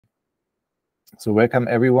So welcome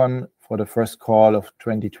everyone for the first call of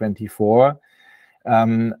 2024.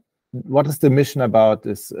 What is the mission about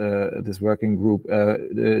this working group?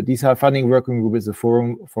 The DeSci Funding Working Group is a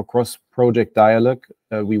forum for cross-project dialogue.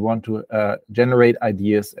 We want to generate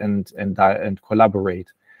ideas and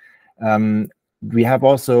collaborate. We have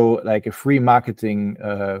also like a free marketing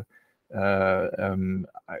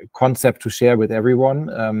concept to share with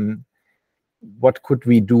everyone. What could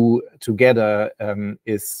we do together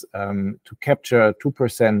is to capture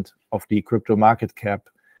 2% of the crypto market cap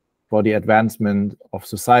for the advancement of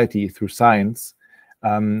society through science.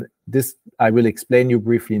 This I will explain you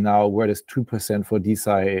briefly now where this 2% for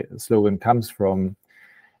DeSci slogan comes from.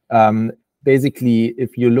 Basically,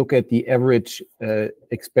 if you look at the average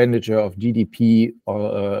expenditure of GDP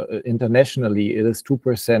or internationally, it is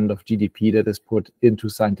 2% of GDP that is put into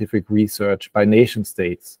scientific research by nation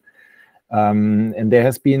states. And there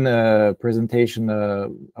has been a presentation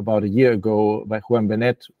about a year ago by Juan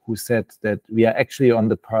Benet, who said that we are actually on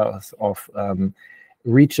the path of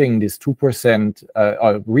reaching this 2%,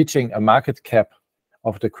 or reaching a market cap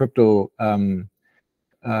of the crypto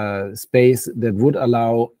space that would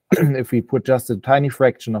allow, if we put just a tiny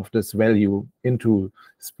fraction of this value into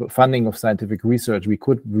funding of scientific research, we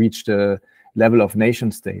could reach the level of nation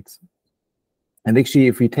states. And actually,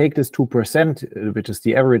 if we take this 2%, which is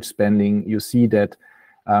the average spending, you see that,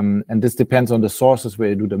 and this depends on the sources where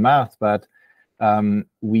you do the math, but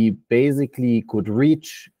we basically could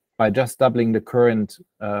reach, by just doubling the current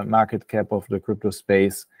market cap of the crypto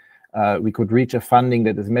space, we could reach a funding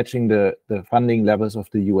that is matching the funding levels of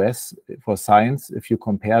the US for science. If you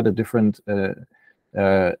compare the different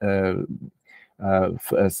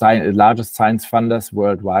largest science funders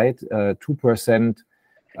worldwide, 2%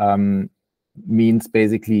 means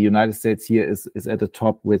basically United States here is at the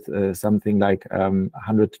top with something like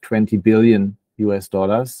 120 billion US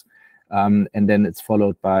dollars. And then it's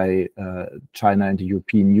followed by China and the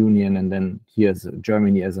European Union. And then here's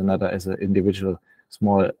Germany as an individual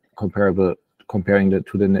small comparable, comparing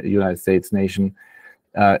to the United States nation.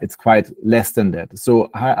 It's quite less than that. So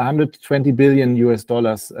 120 billion US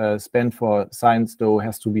dollars spent for science, though,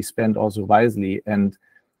 has to be spent also wisely. And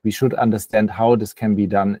we should understand how this can be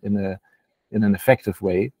done in an effective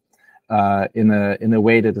way, in a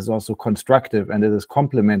way that is also constructive and that is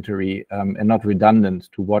complementary and not redundant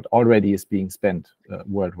to what already is being spent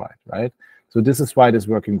worldwide, right? So this is why this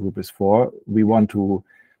working group is for. We want to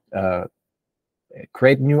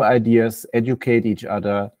create new ideas, educate each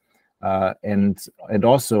other, and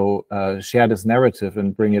also share this narrative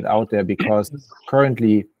and bring it out there, because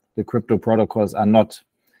currently the crypto protocols are not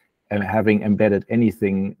having embedded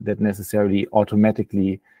anything that necessarily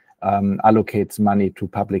automatically allocates money to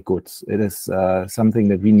public goods. It is something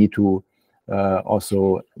that we need to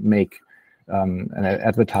also make an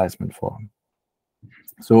advertisement for.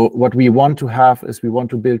 So what we want to have is we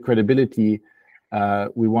want to build credibility.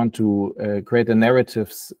 We want to create the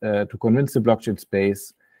narratives to convince the blockchain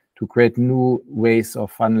space, to create new ways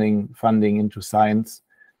of funding into science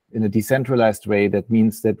in a decentralized way. That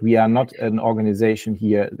means that we are not an organization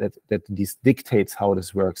here that dictates how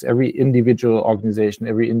this works. Every individual organization,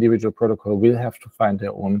 every individual protocol will have to find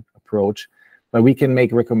their own approach, but we can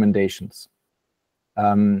make recommendations.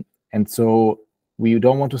 And so we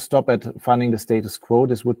don't want to stop at funding the status quo.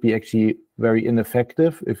 This would be actually very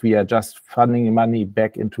ineffective if we are just funding money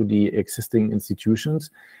back into the existing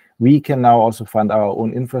institutions. We can now also fund our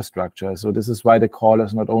own infrastructure. So this is why the call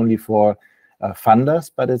is not only for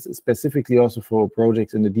funders, but it's specifically also for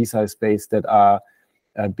projects in the DeSci space that are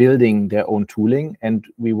building their own tooling. And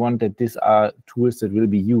we want that these are tools that will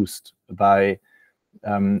be used by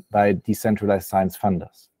decentralized science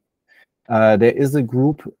funders. There is a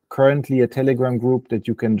group, currently a Telegram group, that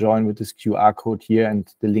you can join with this QR code here,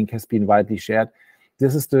 and the link has been widely shared.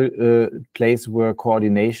 This is the place where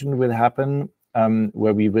coordination will happen,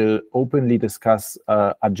 where we will openly discuss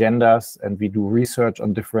agendas, and we do research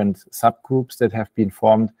on different subgroups that have been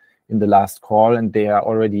formed in the last call, and they are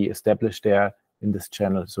already established there in this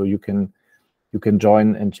channel. So you can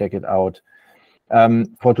join and check it out.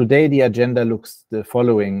 For today, the agenda looks the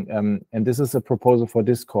following, and this is a proposal for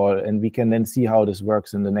this call, and we can then see how this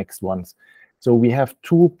works in the next ones. So we have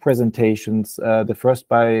two presentations. The first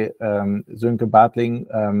by Soenke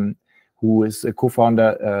Bartling, who is a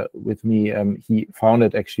co-founder with me. He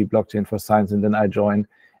founded actually Blockchain for Science, and then I joined.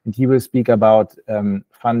 And he will speak about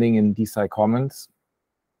funding in DeSci Commons.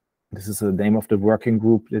 This is the name of the working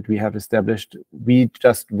group that we have established. We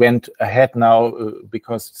just went ahead now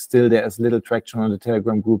because still there is little traction on the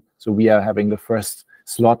Telegram group. So we are having the first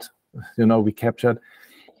slot, we captured.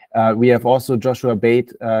 We have also Joshua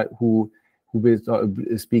Bate, who who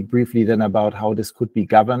will speak briefly then about how this could be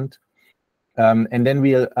governed. And then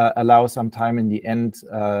we'll allow some time in the end,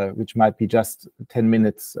 which might be just 10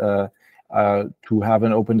 minutes, to have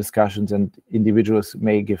an open discussions, and individuals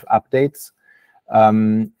may give updates.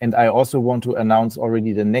 And I also want to announce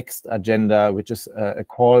already the next agenda, which is a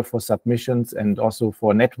call for submissions and also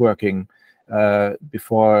for networking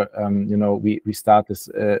before we start this.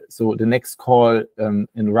 So the next call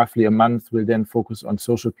in roughly a month will then focus on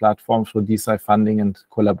social platforms for DeSci funding and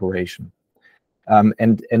collaboration.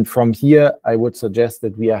 And from here, I would suggest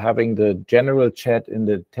that we are having the general chat in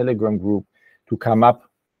the Telegram group to come up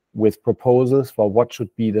with proposals for what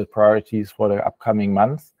should be the priorities for the upcoming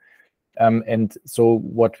month. And so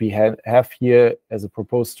what we have here as a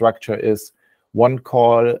proposed structure is one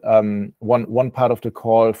call, one part of the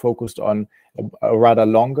call focused on a rather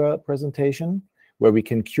longer presentation, where we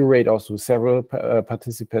can curate also several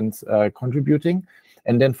participants contributing.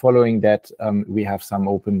 And then following that, we have some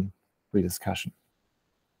open discussion.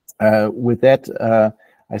 With that,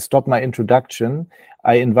 I stop my introduction.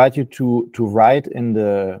 I invite you to write in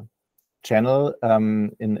the channel,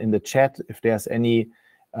 in the chat, if there's any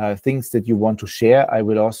things that you want to share. I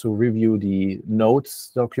will also review the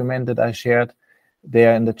notes document that I shared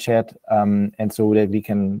there in the chat, and so that we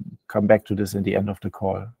can come back to this at the end of the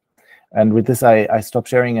call. And with this, I stop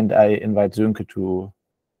sharing, and I invite Soenke to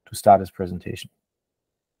start his presentation.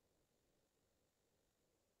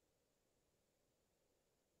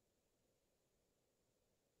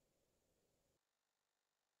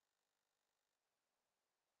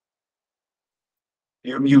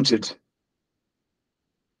 You're muted.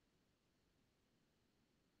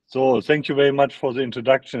 So thank you very much for the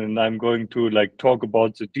introduction, and I'm going to talk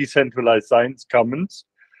about the decentralized science commons.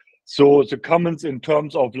 So the commons in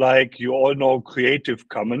terms of you all know Creative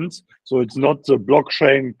Commons. So it's not the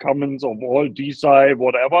blockchain commons of all DeSci,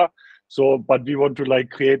 whatever. So, but we want to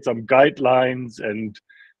create some guidelines and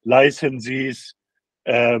licenses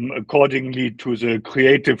accordingly to the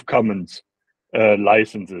Creative Commons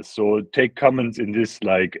licenses. So take commons in this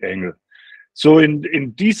angle. So in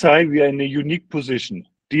DeSci, we are in a unique position.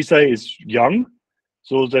 DeSci is young,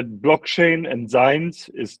 so that blockchain and science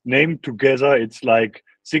is named together. It's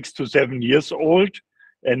 6 to 7 years old.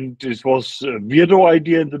 And this was a weirdo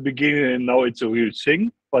idea in the beginning, and now it's a real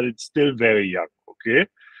thing, but it's still very young, okay?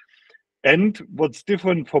 And what's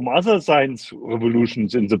different from other science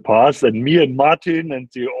revolutions in the past, and me and Martin and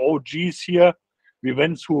the OGs here, we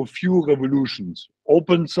went through a few revolutions.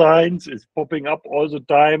 Open science is popping up all the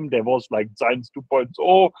time. There was Science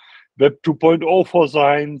 2.0, Web 2.0 for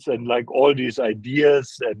science, and all these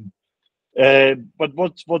ideas. And but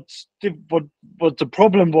what the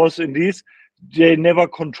problem was in these, they never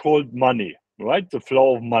controlled money, right? The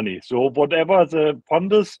flow of money. So whatever the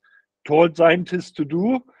funders told scientists to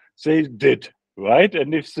do, they did, right?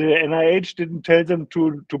 And if the NIH didn't tell them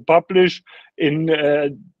to publish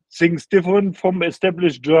in things different from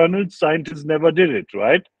established journals, scientists never did it,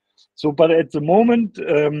 right? So, but at the moment,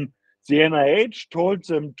 the NIH told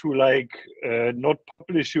them to not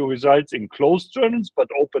publish your results in closed journals, but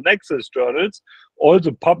open access journals. All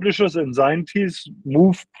the publishers and scientists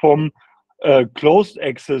moved from closed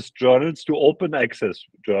access journals to open access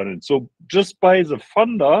journals. So just by the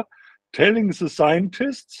funder telling the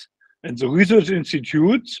scientists and the research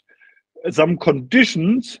institutes some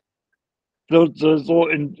conditions, for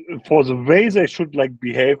the way they should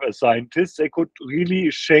behave as scientists, they could really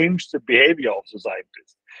change the behavior of the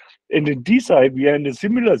scientists. And in DeSci, we are in a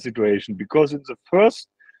similar situation, because in the first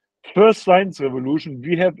science revolution,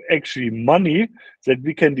 we have actually money that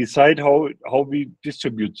we can decide how we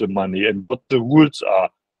distribute the money and what the rules are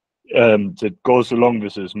that goes along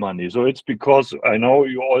with this money. So it's because I know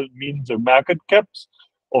you all mean the market caps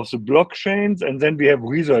of the blockchains, and then we have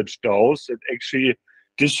research DAOs that actually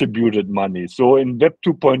distributed money. So in Web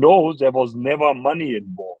 2.0, there was never money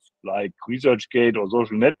involved, like ResearchGate or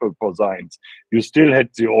Social Network for Science. You still had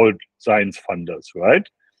the old science funders, right?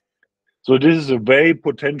 So this is a very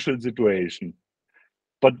potential situation.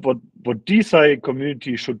 But what DeSci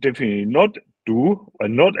community should definitely not do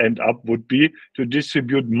and not end up would be to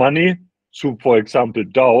distribute money through, for example,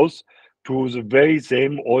 DAOs to the very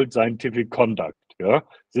same old scientific conduct. Yeah,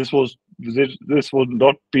 this would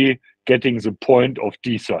not be getting the point of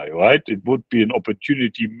DeSci, right? It would be an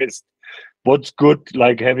opportunity missed. What's good,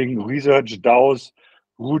 having research DAOs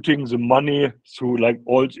routing the money through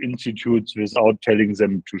old institutes without telling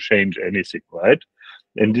them to change anything, right?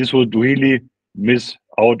 And this would really miss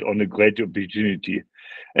out on a great opportunity.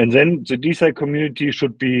 And then the DeSci community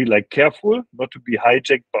should be careful not to be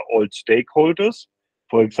hijacked by all stakeholders.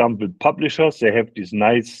 For example, publishers, they have these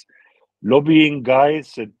nice lobbying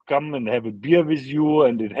guys that come and have a beer with you,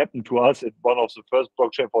 and it happened to us at one of the first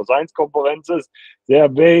blockchain for science conferences. They are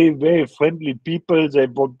very, very friendly people. They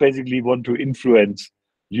basically want to influence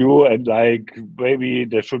you, and like maybe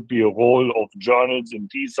there should be a role of journals in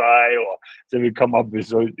DeSci, or they will come up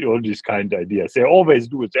with all these kind of ideas. They always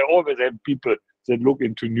do it. They always have people that look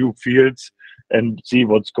into new fields and see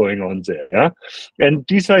what's going on there. Yeah? And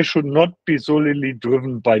DeSci should not be solely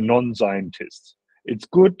driven by non-scientists. It's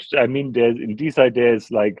good. I mean, there's in DeSci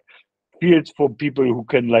there's like fields for people who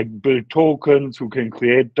can like build tokens, who can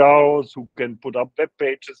create DAOs, who can put up web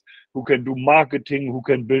pages, who can do marketing, who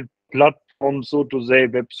can build platforms, so to say,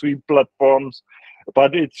 Web3 platforms.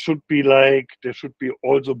 But it should be like there should be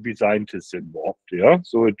also be scientists involved, yeah.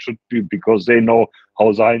 So it should be because they know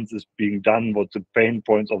how science is being done, what the pain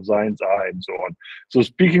points of science are, and so on. So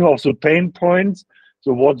speaking of the pain points,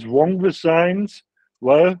 so what's wrong with science?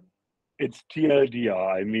 Well, it's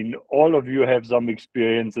TLDR. I mean, all of you have some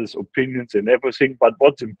experiences, opinions, and everything. But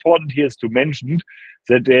what's important here is to mention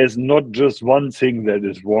that there's not just one thing that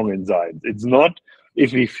is wrong in science. It's not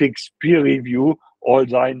if we fix peer review, all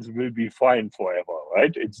science will be fine forever,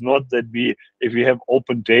 right? It's not that if we have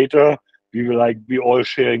open data, we will like be all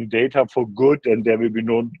sharing data for good, and there will be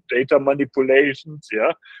no data manipulations.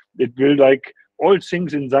 Yeah, it will like all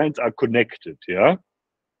things in science are connected. Yeah,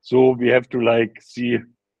 so we have to like see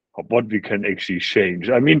what we can actually change.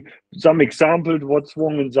 I mean, some examples, what's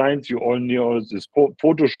wrong in science, you all know this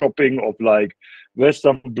photoshopping of like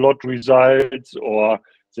Western blot results, or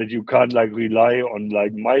that you can't like rely on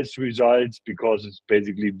like mice results because it's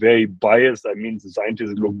basically very biased. I mean, the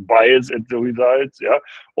scientists look biased at the results, yeah.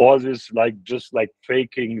 Or this like just like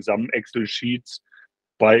faking some Excel sheets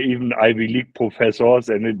by even Ivy League professors,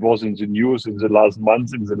 and it was in the news in the last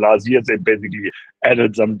months, in the last years, they basically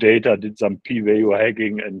added some data, did some p-value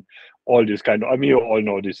hacking, and all this kind of, I mean, you all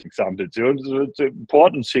know these examples. So the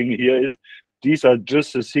important thing here is these are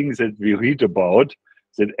just the things that we read about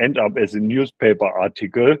that end up as a newspaper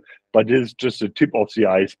article, but this is just the tip of the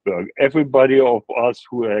iceberg. Everybody of us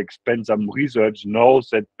who has spent some research knows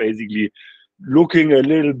that basically looking a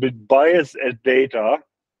little bit biased at data,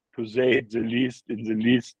 to say it in the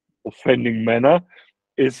least offending manner,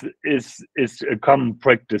 is a common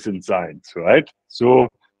practice in science, right? So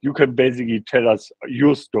you can basically tell us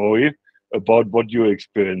your story about what your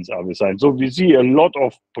experience are with science. So we see a lot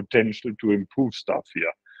of potential to improve stuff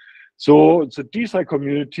here. So the DeSci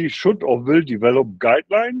community should or will develop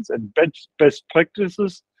guidelines and best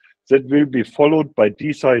practices that will be followed by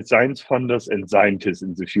DeSci science funders and scientists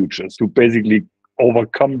in the future to basically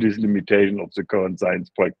overcome this limitation of the current science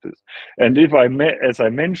practice. And if as I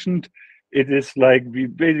mentioned, it is like we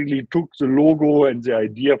basically took the logo and the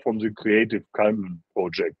idea from the Creative Commons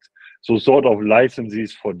project. So sort of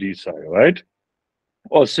licenses for DeSci, right?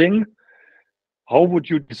 Or think, how would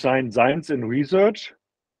you design science and research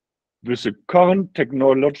with the current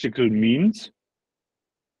technological means,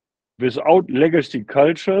 without legacy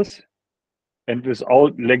cultures and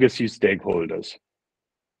without legacy stakeholders?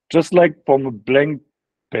 Just like from a blank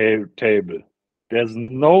table. There's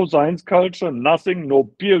no science culture, nothing, no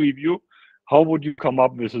peer review. How would you come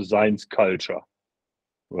up with a science culture,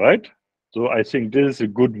 right? So I think this is a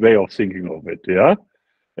good way of thinking of it, yeah?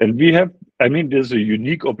 And we have, I mean, there's a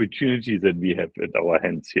unique opportunity that we have at our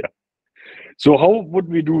hands here. So how would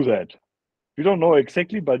we do that? We don't know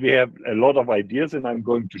exactly, but we have a lot of ideas, and I'm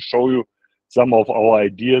going to show you some of our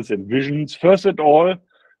ideas and visions. First of all,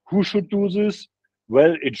 who should do this?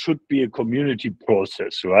 Well, it should be a community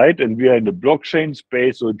process, right? And we are in the blockchain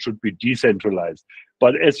space, so it should be decentralized.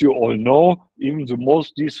 But as you all know, even the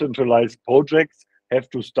most decentralized projects have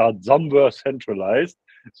to start somewhere centralized.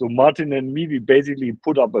 So Martin and me, we basically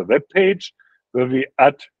put up a web page where we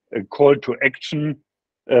add a call to action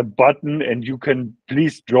button, and you can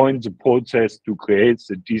please join the process to create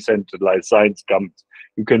the decentralized science commons.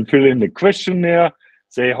 You can fill in the questionnaire,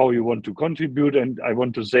 say how you want to contribute, and I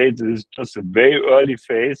want to say this is just a very early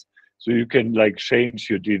phase, so you can like change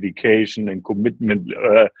your dedication and commitment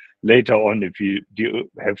later on if you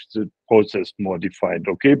have the process more defined,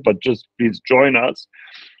 okay? But just please join us.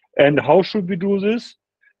 And how should we do this?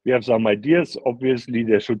 We have some ideas. Obviously,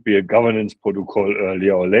 there should be a governance protocol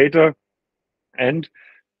earlier or later. And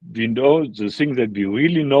we know the thing that we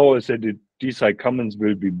really know is that the DeSci Commons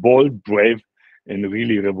will be bold, brave, and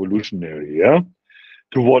really revolutionary. Yeah.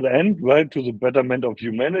 To what end? Well, to the betterment of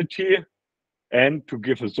humanity, and to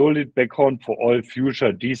give a solid background for all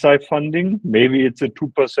future DeSci funding. Maybe it's a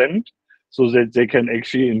 2%, so that they can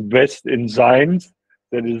actually invest in science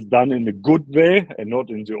that is done in a good way and not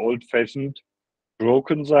in the old-fashioned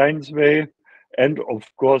broken science way. And of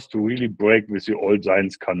course, to really break with the old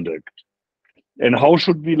science conduct. And how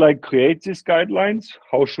should we like create these guidelines?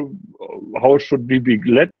 How should we be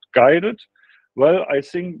guided? Well, I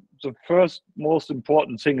think the first most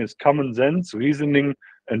important thing is common sense, reasoning,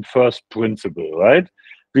 and first principle, right?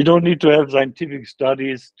 We don't need to have scientific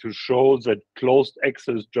studies to show that closed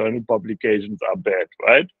access journal publications are bad,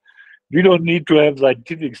 right? We don't need to have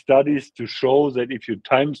scientific studies to show that if you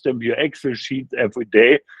timestamp your Excel sheets every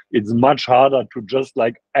day, it's much harder to just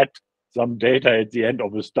like add some data at the end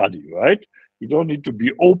of a study, right? You don't need to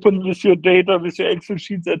be open with your data, with your Excel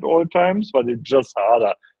sheets at all times, but it's just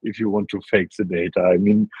harder if you want to fake the data. I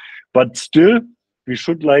mean, but still, we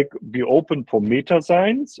should like be open for meta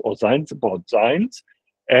science or science about science,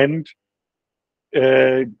 and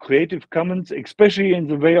Creative Commons, especially in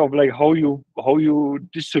the way of like how you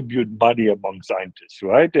distribute money among scientists,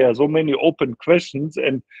 right? There are so many open questions,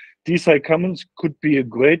 and DeSci Commons could be a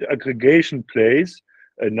great aggregation place,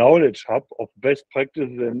 a knowledge hub of best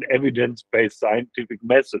practices and evidence-based scientific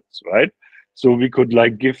methods, right? So we could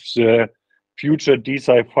like give the future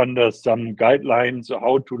DeSci funders some guidelines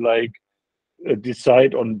how to like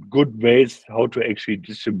decide on good ways how to actually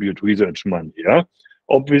distribute research money, yeah?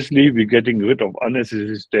 Obviously, we're getting rid of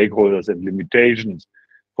unnecessary stakeholders and limitations.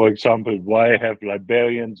 For example, why have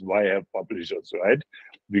librarians? Why have publishers, right?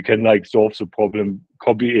 We can like solve the problem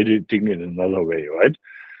copy editing in another way, right?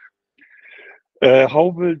 How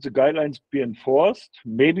will the guidelines be enforced?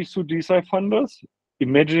 Maybe through DeSci funders.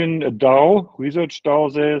 Imagine a DAO, research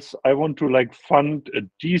DAO says, I want to like fund a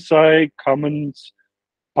DeSci Commons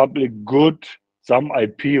public good, some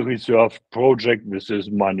IP reserved project with this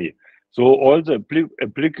money. So all the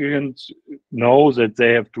applicants know that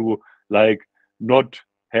they have to like not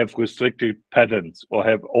have restricted patents or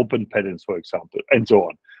have open patents, for example, and so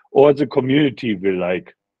on. Or the community will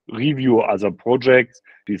like review other projects,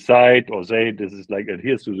 decide or say this is like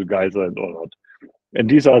adheres to the guidelines or not. And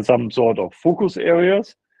these are some sort of focus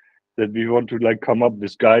areas that we want to like come up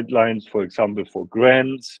with guidelines, for example, for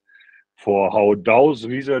grants, for how DAOs,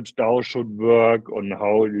 research DAO should work, on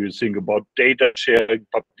how you think about data sharing,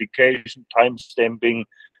 publication, timestamping,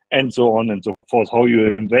 and so on and so forth, how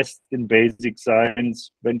you invest in basic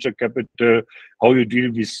science, venture capital, how you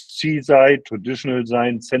deal with C-side, traditional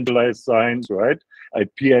science, centralized science, right?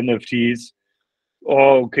 IP NFTs.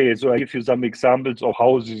 Oh, okay, so I give you some examples of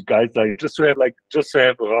how these guidelines, just to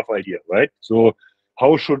have a rough idea, right? So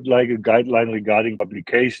how should like a guideline regarding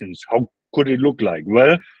publications, how could it look like?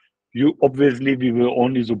 Well, obviously we will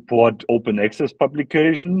only support open access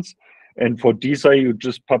publications, and for DeSci you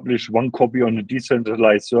just publish one copy on a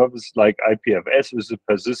decentralized service like IPFS with a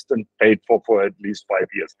persistent paid for at least 5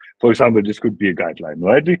 years. For example, this could be a guideline,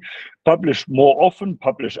 right? We publish more often,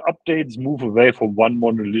 publish updates, move away from one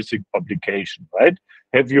monolithic publication, right?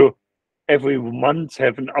 Have you every month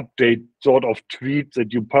have an update sort of tweet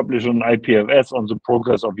that you publish on IPFS on the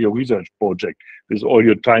progress of your research project with all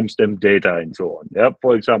your timestamp data and so on. Yeah,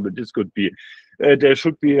 for example, this could be, there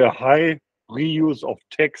should be a high reuse of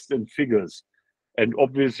text and figures. And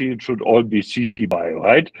obviously it should all be CBY,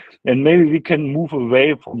 right? And maybe we can move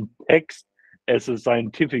away from text as a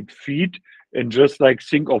scientific feed and just like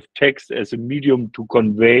think of text as a medium to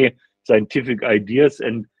convey scientific ideas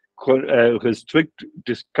and restrict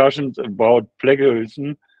discussions about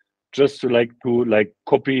plagiarism just to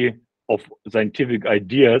copy of scientific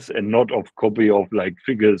ideas and not of copy of like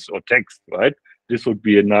figures or text, right? This would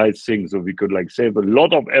be a nice thing. So we could like save a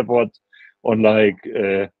lot of effort on like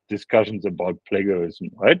discussions about plagiarism,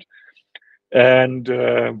 right? And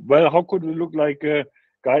well, how could it look like a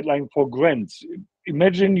guideline for grants?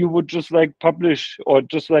 Imagine you would just like publish or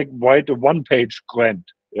just like write a one-page grant,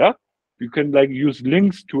 yeah? You can like use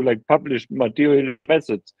links to like published material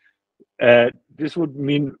methods. This would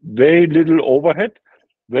mean very little overhead.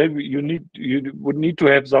 Well, you would need to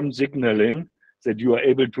have some signaling that you are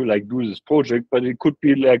able to like do this project, but it could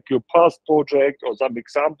be like your past project or some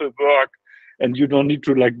example work, and you don't need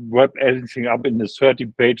to like wrap everything up in this 30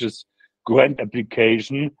 pages grant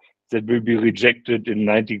application that will be rejected in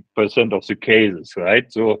 90% of the cases,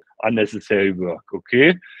 right? So unnecessary work,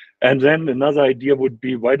 okay? And then another idea would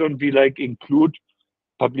be, why don't we like include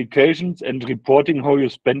publications and reporting how you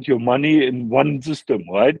spend your money in one system,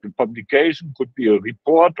 right? The publication could be a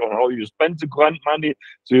report on how you spend the grant money,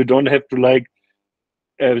 so you don't have to like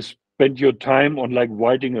spend your time on like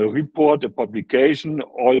writing a report, a publication,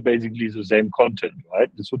 all basically the same content,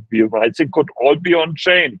 right? This would be, I think, could all be on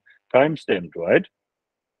chain, timestamped, right?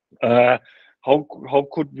 How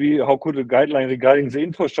could a guideline regarding the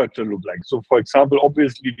infrastructure look like? So, for example,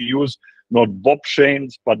 obviously we use not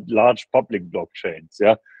blockchains but large public blockchains.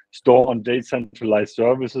 Yeah, store on decentralized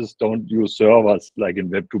services. Don't use servers like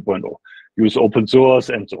in Web 2.0. use open source,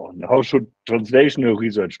 and so on. How should translational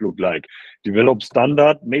research look like? Develop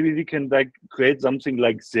standard. Maybe we can like create something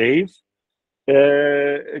like SAFE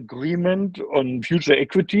agreement on future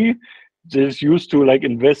equity. This used to like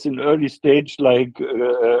invest in early stage like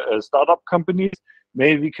startup companies.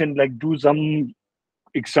 Maybe we can like do some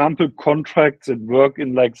example contracts that work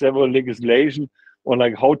in like several legislation on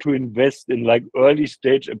like how to invest in like early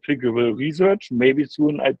stage applicable research, maybe through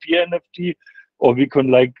an IP NFT, or we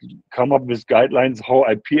can like come up with guidelines how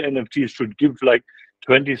IP NFTs should give like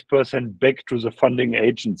 20% back to the funding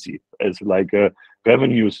agency as like a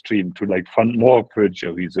revenue stream to like fund more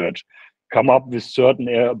future research. Come up with certain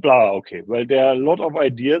blah. Okay, well, there are a lot of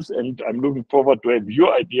ideas, and I'm looking forward to have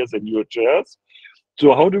your ideas and your chairs.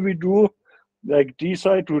 So how do we do like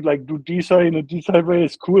DeSci to like do DeSci in a DeSci way?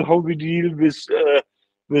 Is cool. How we deal with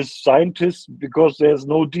scientists, because there's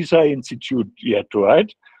no DeSci institute yet, right?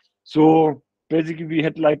 So basically, we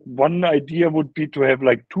had like one idea would be to have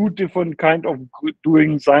like two different kind of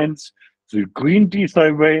doing science: the green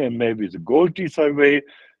DeSci way and maybe the gold DeSci way.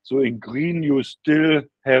 So in green, you still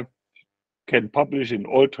can publish in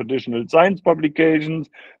all traditional science publications,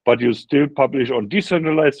 but you still publish on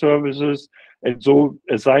decentralized services. And so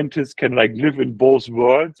a scientist can like live in both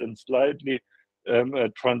worlds and slightly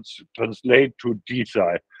translate to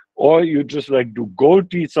DeSci. Or you just like do gold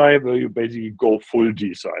DeSci, where you basically go full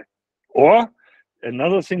DeSci. Or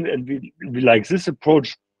another thing, and we like this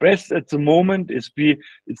approach best at the moment, is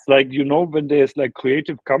it's like, you know, when there's like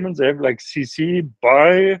Creative Commons, they have like CC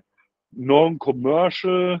by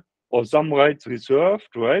non-commercial or some rights reserved,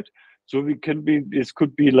 right? So this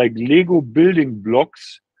could be like Lego building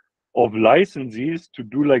blocks of licensees to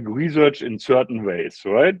do like research in certain ways,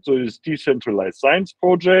 right? So this decentralized science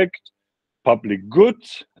project, public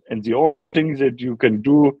goods, and the only thing that you can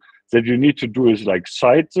do, that you need to do, is like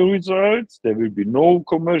cite the results. There will be no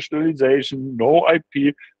commercialization, no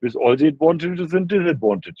IP, with all the advantages and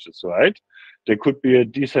disadvantages, right? There could be a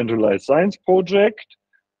decentralized science project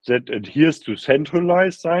that adheres to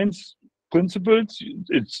centralized science principles.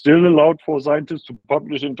 It's still allowed for scientists to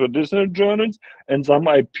publish in traditional journals, and some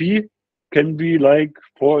IP can be like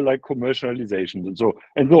for like commercialization and so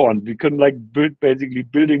on. We can like build basically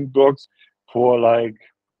building blocks for like,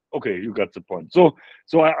 okay, you got the point. So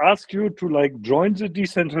I ask you to like join the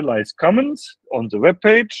decentralized commons on the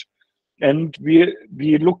webpage, and we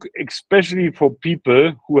look especially for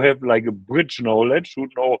people who have like a bridge knowledge, who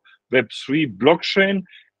know Web3 blockchain,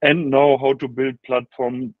 and know how to build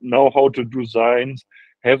platform, know how to do science,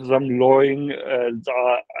 have some law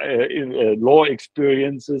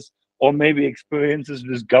experiences, or maybe experiences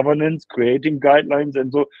with governance, creating guidelines,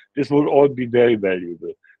 and so this will all be very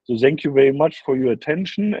valuable. So thank you very much for your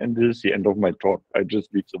attention, and this is the end of my talk. I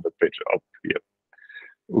just leave the webpage up here.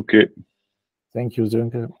 Okay. Thank you,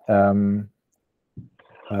 Soenke.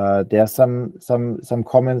 There are some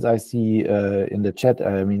comments I see in the chat.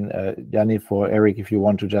 I mean, Yanni, for Eric, if you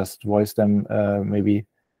want to just voice them, maybe.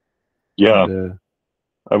 Yeah, and,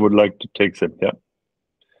 I would like to take them. Yeah.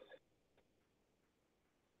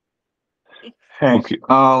 Hey, okay.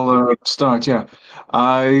 I'll start. Yeah,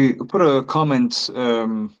 I put a comment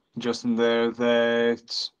just in there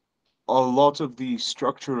that a lot of the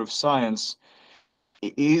structure of science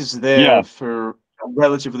is there for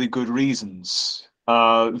relatively good reasons.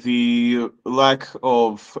 The lack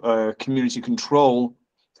of community control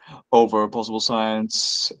over possible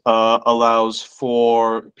science allows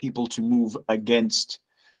for people to move against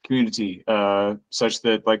community, such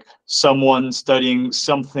that like someone studying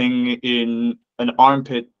something in an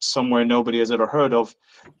armpit somewhere nobody has ever heard of,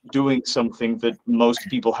 doing something that most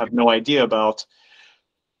people have no idea about,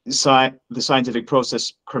 the scientific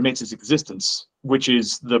process permits its existence, which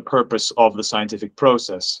is the purpose of the scientific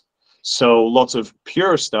process. So lots of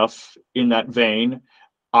pure stuff in that vein.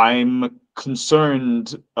 I'm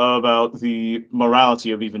concerned about the morality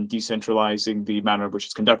of even decentralizing the manner in which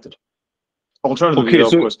it's conducted. Alternatively, though,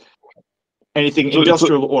 of course, anything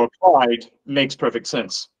industrial or applied makes perfect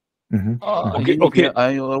sense. Okay.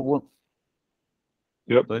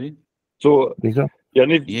 Yep. Sorry. So,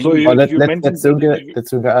 Yannick, so let's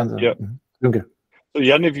Soenke answer. Yeah. Soenke. So,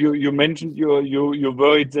 Yannick, you mentioned you're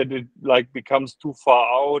worried that it like becomes too far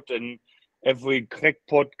out, and every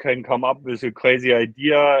crackpot can come up with a crazy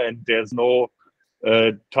idea, and there's no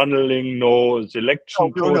tunneling, no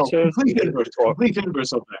selection process. No. Complete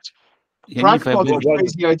inverse of that. Crackpots and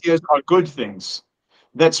crazy ideas are good things.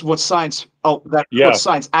 That's what science. What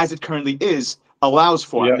science, as it currently is, allows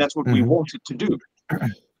for, and that's what we want it to do.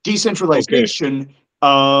 Decentralization,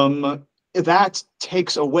 that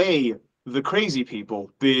takes away the crazy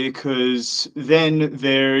people, because then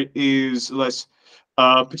there is less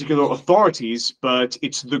particular authorities, but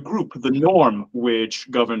it's the group, the norm, which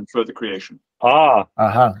govern further creation. Ah,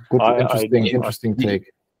 Good, I interesting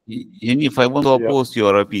take. And if I want to oppose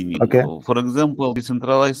your opinion, Okay. For example,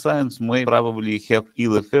 decentralized science may probably have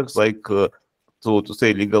ill effects like, so to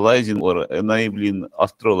say, legalizing or enabling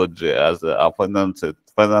astrology as a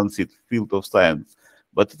financed field of science.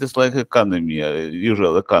 But it is like economy,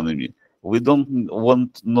 usual economy. We don't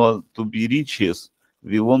want not to be riches.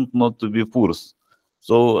 We want not to be poor.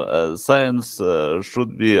 So science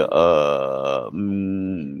should be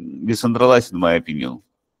decentralized, in my opinion.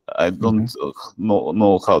 I don't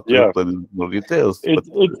know how to explain in more details, but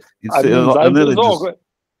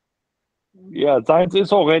science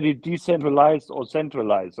is already decentralized or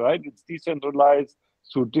centralized, right? It's decentralized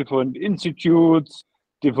through different institutes,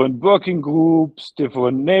 different working groups,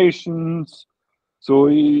 different nations. So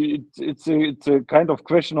it's a kind of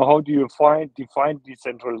question of how do you define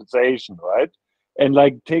decentralization, right? And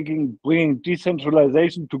like bringing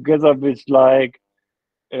decentralization together with like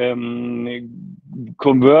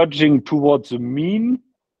converging towards a mean.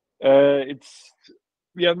 Maybe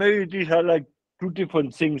these are like two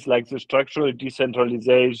different things, like the structural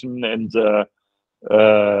decentralization and the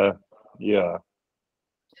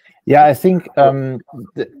I think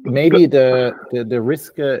maybe the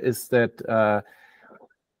risk is that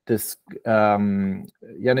this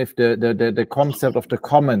if the concept of the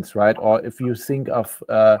commons, right? Or if you think of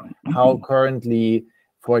how currently,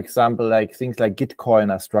 for example, like things like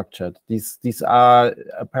Gitcoin are structured, these are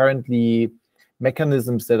apparently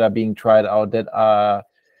mechanisms that are being tried out that are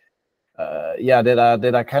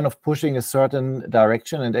that are kind of pushing a certain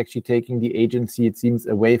direction and actually taking the agency, it seems,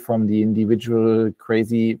 away from the individual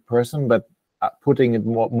crazy person, but putting it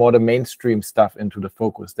more the mainstream stuff into the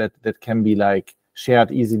focus that can be like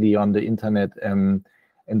shared easily on the internet and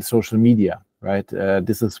social media, right?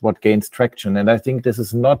 This is what gains traction, and I think this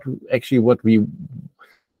is not actually what we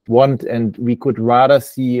want, and we could rather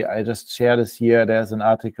see. I just share this here. There's an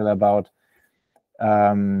article about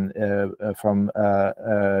from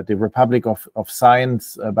the Republic of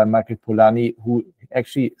Science by Michael Polanyi, who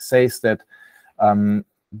actually says that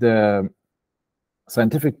the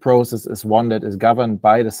scientific process is one that is governed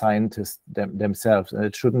by the scientists themselves, and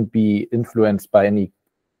it shouldn't be influenced by any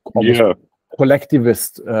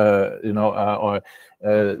collectivist, or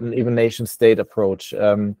even nation-state approach.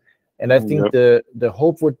 And I think the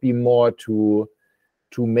hope would be more to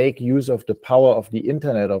make use of the power of the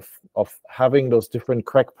internet, of having those different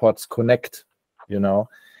crackpots connect,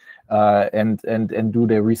 and do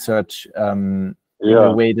their research in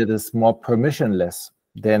a way that is more permissionless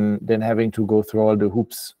than having to go through all the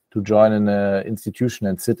hoops to join an institution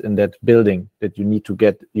and sit in that building that you need to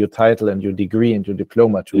get your title and your degree and your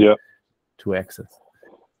diploma to access.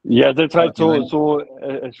 Yeah, that's right. So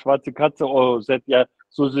Schwarze Katze said,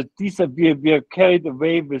 so that we are carried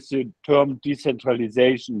away with the term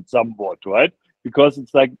decentralization somewhat, right? Because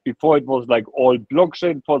it's like before it was like all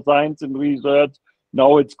blockchain for science and research.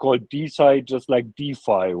 Now it's called DeSci, just like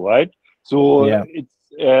DeFi, right? So it's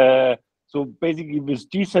so basically with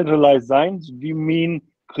decentralized science, we mean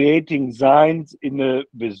creating science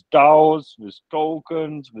with DAOs, with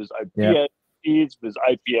tokens, with IPFS, with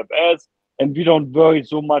IPFS, and we don't worry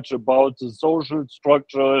so much about the social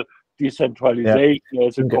structural decentralization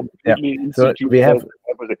as a completely so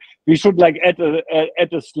we should like add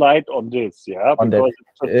a slide on this,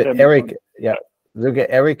 Eric, look,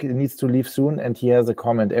 Eric needs to leave soon and he has a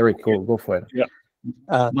comment. Eric, go for it.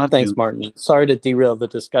 Thanks, Martin. Sorry to derail the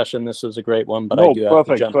discussion. This was a great one, but I do have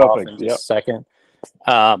to jump off in just a second.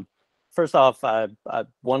 First off, I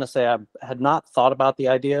want to say I had not thought about the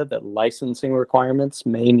idea that licensing requirements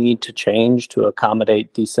may need to change to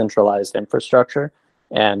accommodate decentralized infrastructure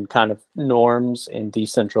and kind of norms in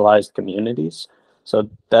decentralized communities. So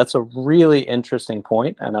that's a really interesting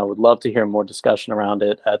point, and I would love to hear more discussion around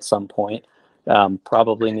it at some point.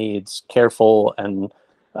 Probably needs careful and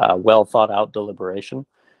well thought out deliberation.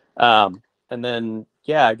 And then,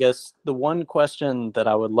 I guess the one question that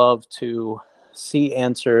I would love to see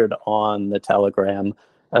answered on the Telegram,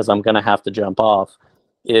 as I'm going to have to jump off,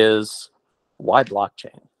 is why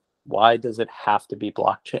blockchain? Why does it have to be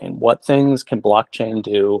blockchain? What things can blockchain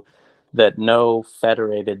do that no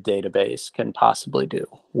federated database can possibly do?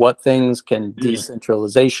 What things can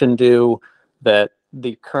decentralization do that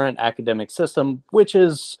the current academic system, which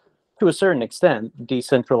is to a certain extent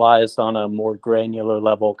decentralized on a more granular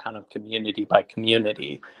level, kind of community by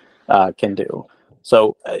community, can do?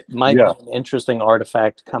 So it might be an interesting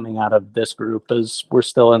artifact coming out of this group, as we're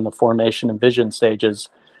still in the formation and vision stages.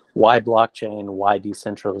 Why blockchain? Why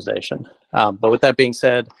decentralization? But with that being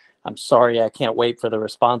said, I'm sorry, I can't wait for the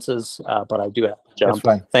responses, but I do have to jump. That's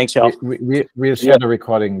fine. Thanks, y'all. We'll share the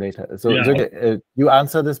recording later. So you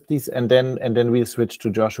answer this, please, and then we'll switch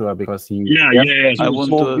to Joshua because he. I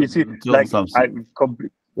want to like something.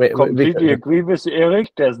 I completely agree with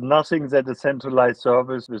Eric. There's nothing that a centralized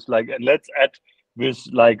service is like, and let's add with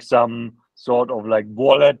like some sort of like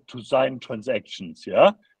wallet to sign transactions.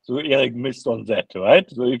 Yeah. So Eric missed on that, right?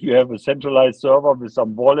 So if you have a centralized server with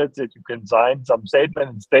some wallets that you can sign some statement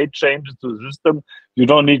and state changes to the system, you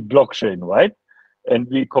don't need blockchain, right? And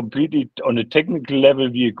we completely, on a technical level,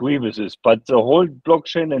 we agree with this. But the whole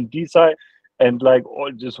blockchain and DeSci and like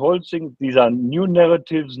all this whole thing, these are new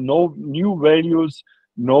narratives, no new values,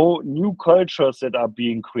 no new cultures that are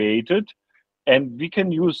being created. And we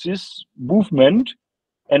can use this movement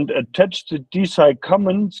and attach the DeSci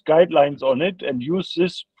Commons guidelines on it and use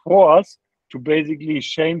this for us to basically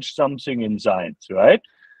change something in science, right?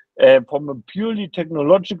 From a purely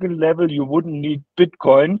technological level, you wouldn't need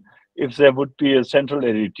Bitcoin if there would be a central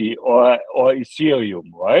entity or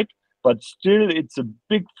Ethereum, right? But still, it's a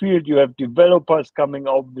big field. You have developers coming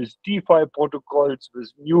out with DeFi protocols,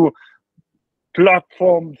 with new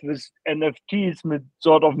platforms, with NFTs, with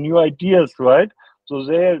sort of new ideas, right? So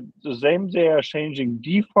they're the same. They are changing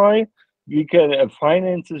DeFi. We can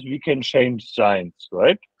finances. We can change science,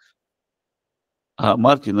 right?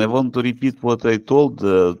 Martin, I want to repeat what I told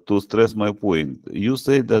to stress my point. You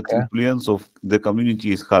say that influence of the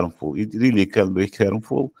community is harmful. It really can be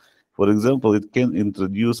harmful. For example, it can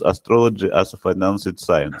introduce astrology as a financed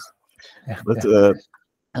science. But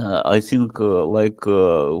I think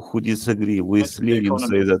who disagree with Lenin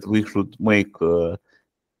say that we should make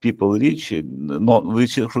people rich, we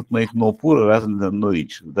should make no poor rather than no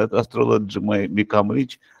rich. That astrology might become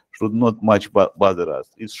rich should not much bother us.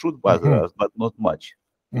 It should bother us, but not much.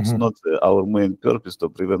 It's not our main purpose to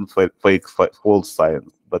prevent fake false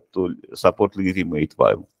science, but to support legitimate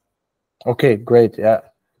one. Okay, great. Yeah,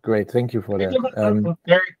 great. Thank you for that.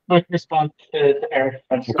 Very quick response to Eric.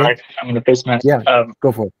 I'm sorry, I'm going to face mask. Yeah,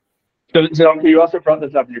 go for it. So you also brought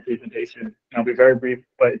this up in your presentation, and I'll be very brief,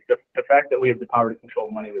 but it's the fact that we have the power to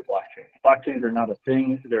control money with blockchain. Blockchains are not a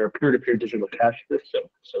thing. They're a peer-to-peer digital cash system.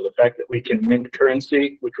 So the fact that we can mint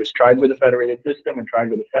currency, which was tried with a federated system and tried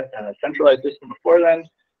with a centralized system before then,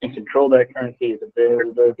 and control that currency is a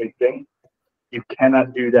very, very big thing. You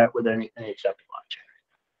cannot do that with anything except blockchain.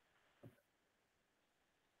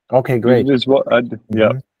 Okay, great. This is what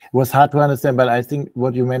It was hard to understand, but I think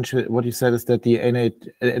what you mentioned, what you said is that the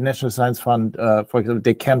National Science Fund, for example,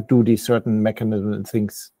 they can't do these certain mechanisms and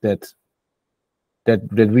things that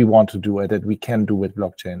we want to do or that we can do with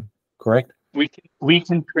blockchain. Correct? We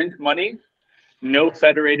can print money. No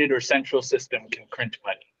federated or central system can print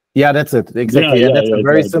money. Yeah, that's it. Exactly. And that's a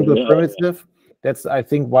very simple primitive. That's, I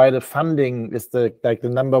think, why the funding is the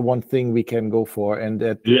number one thing we can go for. And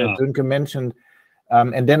that Soenke mentioned,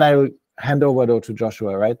 and then I will hand over though to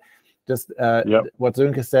Joshua, right? Just what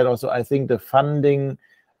Soenke said also, I think the funding,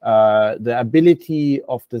 the ability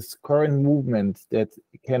of this current movement that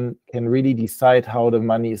can really decide how the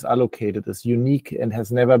money is allocated is unique and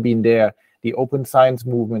has never been there. The open science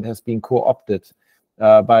movement has been co-opted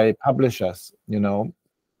by publishers, you know.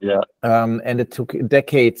 And it took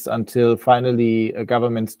decades until finally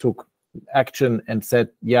governments took action and said,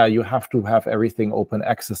 yeah, you have to have everything open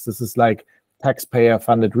access. This is like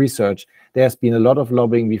taxpayer-funded research. There's been a lot of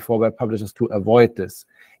lobbying before by publishers to avoid this.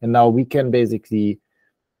 And now we can basically,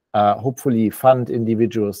 hopefully, fund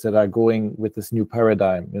individuals that are going with this new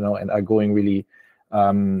paradigm, you know, and are going really,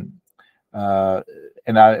 and are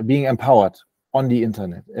being empowered on the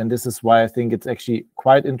internet. And this is why I think it's actually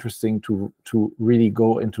quite interesting to really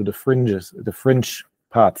go into the fringes, the fringe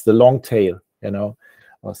parts, the long tail, you know,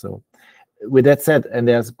 also. With that said, and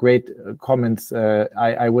there's great comments,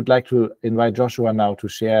 I would like to invite Joshua now to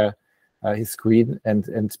share his screen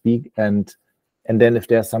and speak, and then if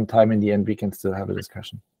there's some time in the end, we can still have a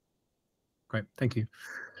discussion. Great, thank you.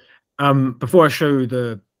 Before I show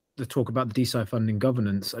the talk about the DeSci funding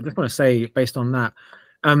governance, I just want to say, based on that,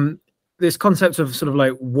 this concept of sort of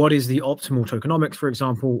like what is the optimal tokenomics, for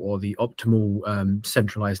example, or the optimal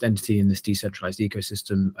centralized entity in this decentralized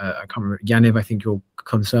ecosystem. I can't remember, Yaniv, I think your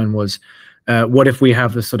concern was, what if we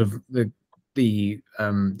have the sort of the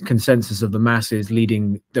consensus of the masses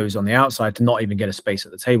leading those on the outside to not even get a space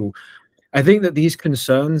at the table? I think that these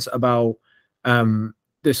concerns about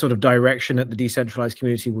the sort of direction that the decentralized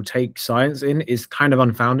community will take science in is kind of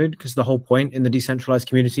unfounded, because the whole point in the decentralized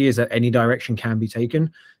community is that any direction can be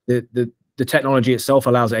taken. The technology itself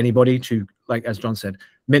allows anybody to, like as John said,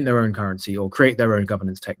 mint their own currency or create their own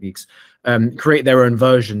governance techniques, create their own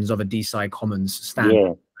versions of a DeSci Commons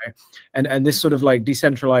standard. right? And this sort of like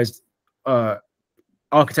decentralized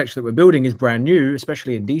architecture that we're building is brand new,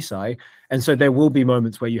 especially in DeSci. And so there will be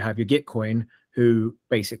moments where you have your Gitcoin who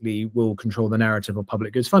basically will control the narrative of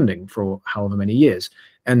public goods funding for however many years.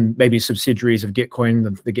 And maybe subsidiaries of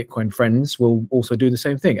Gitcoin, the Gitcoin friends, will also do the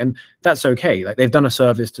same thing. And that's okay. Like, they've done a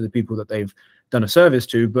service to the people that they've done a service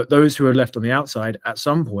to, but those who are left on the outside at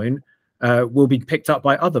some point will be picked up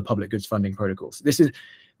by other public goods funding protocols. This is,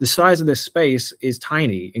 the size of this space is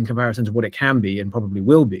tiny in comparison to what it can be and probably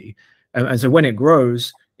will be. And so when it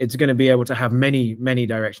grows, it's going to be able to have many, many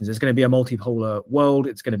directions. It's going to be a multipolar world.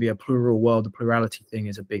 It's going to be a plural world. The plurality thing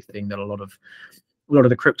is a big thing that a lot of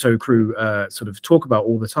the crypto crew sort of talk about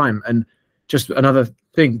all the time. And just another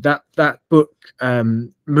thing, that book,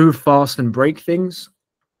 Move Fast and Break Things,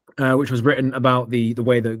 which was written about the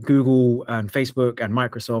way that Google and Facebook and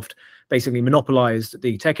Microsoft basically monopolized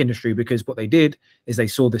the tech industry, because what they did is they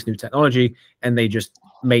saw this new technology and they just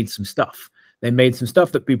made some stuff. They made some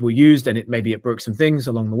stuff that people used, and maybe it broke some things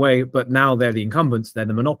along the way, but now they're the incumbents, they're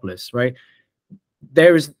the monopolists, right?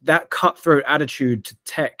 There is that cutthroat attitude to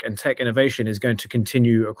tech, and tech innovation is going to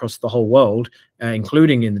continue across the whole world,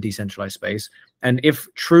 including in the decentralized space. And if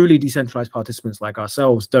truly decentralized participants like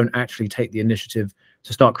ourselves don't actually take the initiative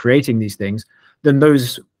to start creating these things, then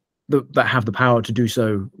those that have the power to do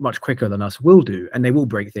so much quicker than us will do, and they will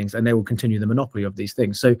break things, and they will continue the monopoly of these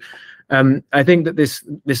things. So I think that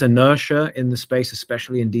this inertia in the space,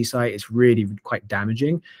 especially in DeSci, is really quite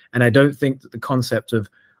damaging. And I don't think that the concept of,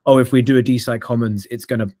 oh, if we do a DeSci Commons, it's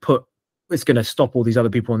going to stop all these other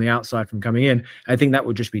people on the outside from coming in. I think that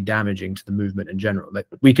would just be damaging to the movement in general. Like,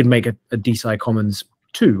 we could make a DeSci Commons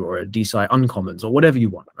 2 or a DeSci Uncommons or whatever you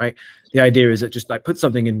want, right? The idea is that just like put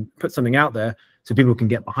something out there so people can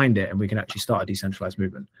get behind it, and we can actually start a decentralized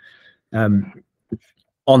movement.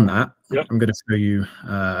 On that, yep. I'm going to show you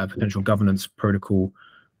a potential governance protocol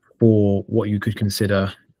for what you could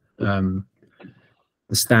consider the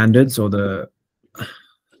standards or the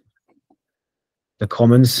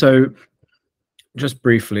commons. So just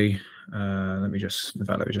briefly, let me just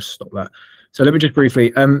stop that. So let me just briefly,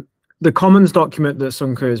 the commons document that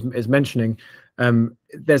Soenke is mentioning,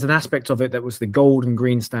 there's an aspect of it that was the gold and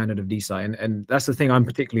green standard of DeSci, and that's the thing I'm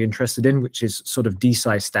particularly interested in, which is sort of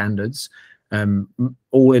DeSci standards.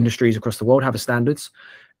 All industries across the world have standards.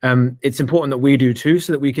 It's important that we do too,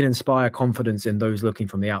 so that we can inspire confidence in those looking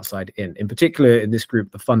from the outside in particular in this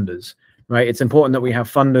group, the funders, right? It's important that we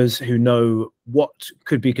have funders who know what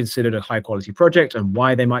could be considered a high quality project and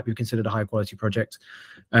why they might be considered a high quality project.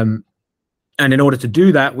 And in order to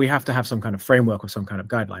do that, we have to have some kind of framework or some kind of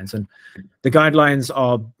guidelines. And the guidelines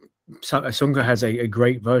are, Soenke has a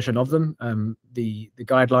great version of them. The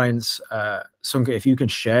guidelines, Soenke, if you can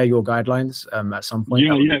share your guidelines at some point,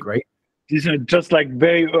 that would be great. These are just like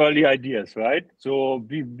very early ideas, right? So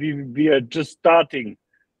we are just starting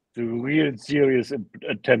the real serious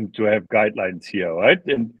attempt to have guidelines here, right?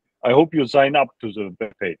 And I hope you sign up to the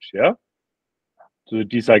web page, yeah? To the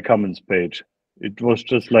DeSci Commons page. It was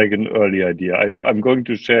just like an early idea. I'm going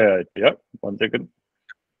to share it. Yeah, 1 second.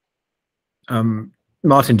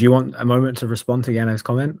 Martin, do you want a moment to respond to Yana's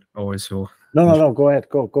comment, or is your... No, go ahead.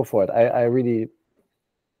 Go for it. I really...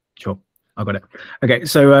 Sure, I got it. Okay,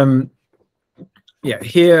 so yeah,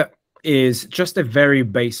 here is just a very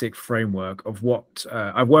basic framework of what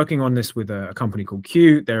I'm working on this with a company called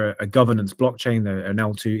Q. They're a governance blockchain. They're an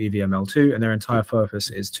L2, EVM L2, and their entire purpose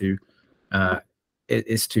is to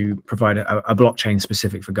provide a blockchain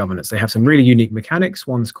specific for governance. They have some really unique mechanics.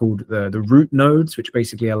 One's called the root nodes, which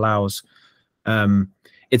basically allows,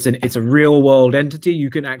 it's a real world entity.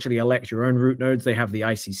 You can actually elect your own root nodes. They have the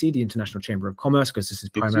ICC, the International Chamber of Commerce, because this is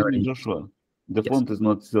primarily... Joshua, the font is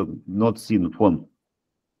not seen font.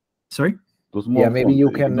 Sorry? Yeah, maybe you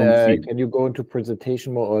can you go into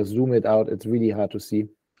presentation mode or zoom it out? It's really hard to see.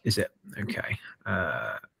 Is it? Okay.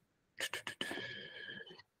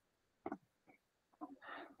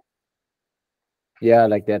 Yeah,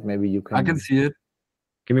 like that. Maybe you can. I can see it.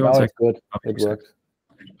 Give me 1 second. Good. It works.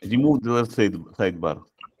 Remove the left sidebar.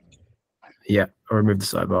 Yeah, or remove the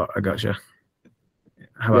sidebar. I gotcha.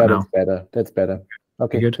 How about now? That's better. That's better.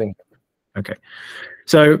 Okay, good. Okay.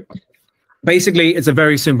 So basically, it's a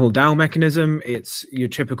very simple DAO mechanism. It's your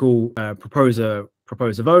typical proposer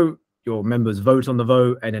vote. Your members vote on the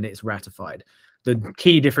vote, and then it's ratified. The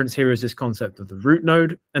key difference here is this concept of the root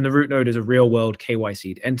node, and the root node is a real-world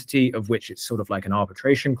KYC'd entity, of which it's sort of like an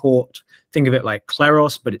arbitration court. Think of it like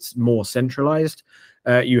Kleros, but it's more centralized.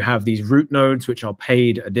 You have these root nodes, which are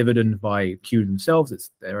paid a dividend by Q themselves. It's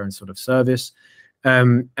their own sort of service.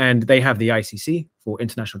 And they have the ICC, for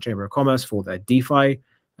International Chamber of Commerce, for their DeFi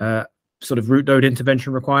sort of root node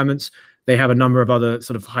intervention requirements. They have a number of other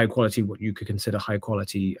sort of high quality, what you could consider high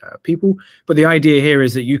quality people. But the idea here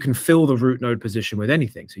is that you can fill the root node position with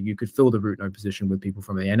anything. So you could fill the root node position with people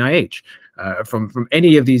from the NIH, from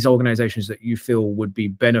any of these organizations that you feel would be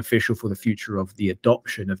beneficial for the future of the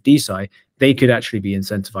adoption of DeSci. They could actually be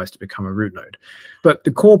incentivized to become a root node. But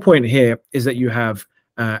the core point here is that you have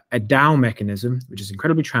a DAO mechanism, which is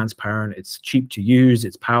incredibly transparent. It's cheap to use.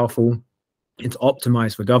 It's powerful. It's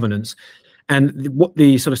optimized for governance. And what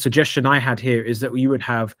the sort of suggestion I had here is that you would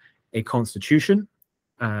have a constitution.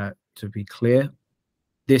 To be clear,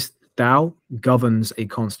 this DAO governs a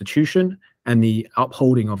constitution and the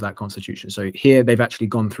upholding of that constitution. So here they've actually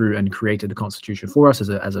gone through and created the constitution for us as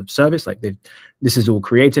a service. Like this is all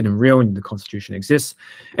created and real, and the constitution exists.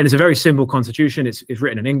 And it's a very simple constitution. It's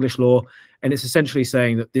written in English law, and it's essentially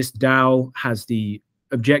saying that this DAO has the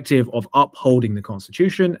objective of upholding the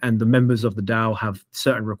constitution, and the members of the DAO have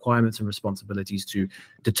certain requirements and responsibilities to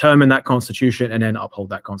determine that constitution and then uphold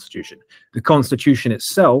that constitution. The constitution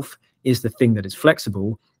itself is the thing that is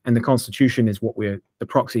flexible, and the constitution is what the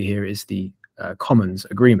proxy here is the commons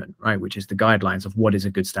agreement, right, which is the guidelines of what is a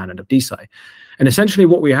good standard of DeSci. And essentially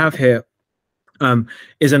what we have here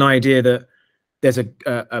is an idea that there's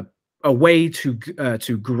a way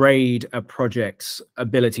to grade a project's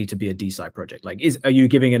ability to be a DeSci project. Like, are you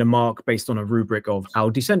giving it a mark based on a rubric of how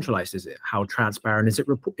decentralized is it? How transparent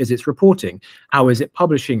is its reporting? How is it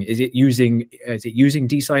publishing? Is it using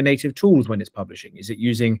DeSci native tools when it's publishing? Is it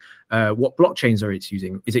using what blockchains are it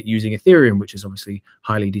using? Is it using Ethereum, which is obviously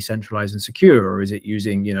highly decentralized and secure, or is it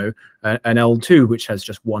using an L2 which has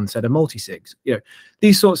just one set of multi-sigs?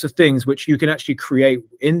 These sorts of things which you can actually create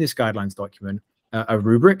in this guidelines document. A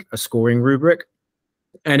rubric, a scoring rubric,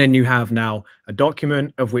 and then you have now a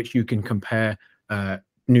document of which you can compare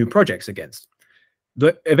new projects against.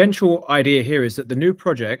 The eventual idea here is that the new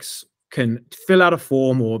projects can fill out a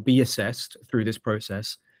form or be assessed through this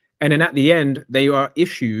process, and then at the end they are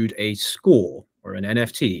issued a score or an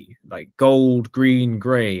NFT, like gold, green,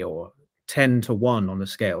 gray, or 10 to 1 on the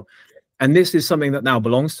scale. And this is something that now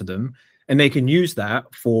belongs to them, and they can use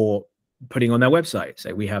that for putting on their website.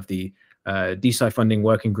 Say we have the DeSci Funding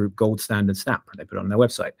Working Group Gold Standard Stamp, they put it on their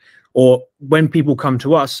website. Or when people come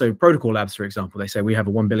to us, so Protocol Labs, for example, they say, we have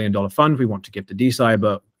a $1 billion fund we want to give to DeSci,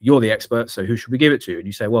 but you're the expert, so who should we give it to? And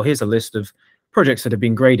you say, well, here's a list of projects that have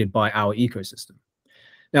been graded by our ecosystem.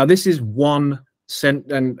 Now, this is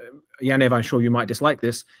and Yaniv, I'm sure you might dislike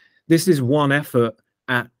this. This is one effort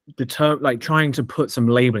at trying to put some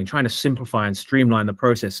labeling, trying to simplify and streamline the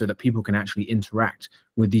process so that people can actually interact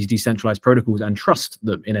with these decentralized protocols and trust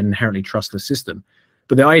them in an inherently trustless system.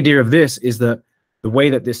 But the idea of this is that the way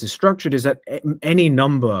that this is structured is that any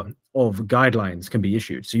number of guidelines can be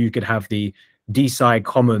issued. So you could have the DeSci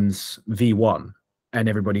Commons V1, and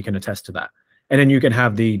everybody can attest to that. And then you can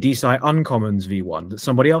have the DeSci Uncommons V1 that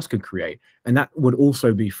somebody else could create, and that would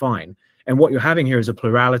also be fine. And what you're having here is a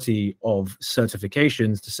plurality of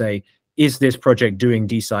certifications to say, is this project doing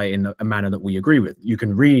DeSci in a manner that we agree with? You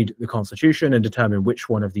can read the constitution and determine which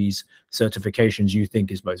one of these certifications you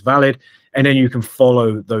think is most valid, and then you can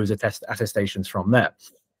follow those attestations from there.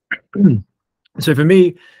 So for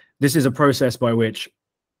me, this is a process by which,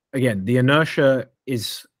 again, the inertia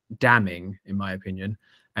is damning, in my opinion,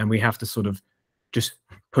 and we have to sort of just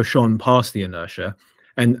push on past the inertia.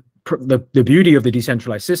 And the beauty of the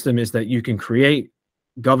decentralized system is that you can create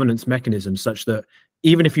governance mechanisms such that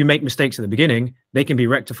even if you make mistakes at the beginning, they can be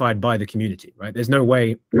rectified by the community, right? There's no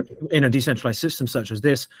way in a decentralized system such as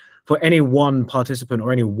this for any one participant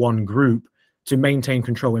or any one group to maintain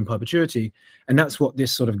control in perpetuity. And that's what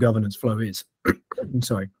this sort of governance flow is. I'm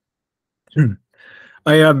sorry.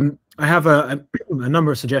 I have a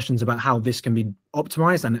number of suggestions about how this can be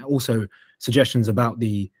optimized, and also suggestions about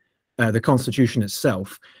the constitution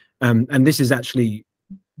itself. And this is actually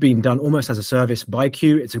being done almost as a service by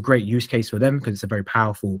Q. It's a great use case for them because it's a very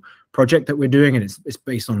powerful project that we're doing, and it's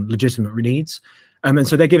based on legitimate needs. And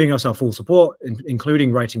so they're giving us our full support,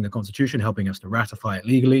 including writing the constitution, helping us to ratify it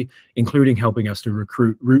legally, including helping us to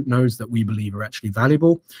recruit root nodes that we believe are actually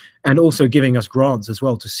valuable, and also giving us grants as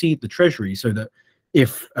well to seed the treasury so that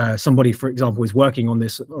if somebody, for example, is working on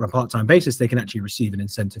this on a part-time basis, they can actually receive an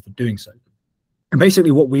incentive for doing so. And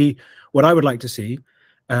basically what I would like to see,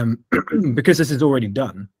 because this is already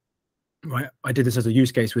done, right? I did this as a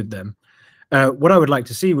use case with them. What I would like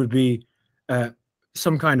to see would be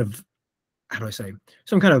some kind of,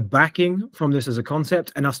 some kind of backing from this as a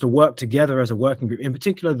concept, and us to work together as a working group, in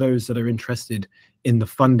particular those that are interested in the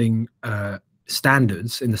funding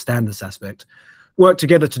standards, in the standards aspect, work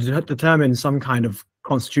together to determine some kind of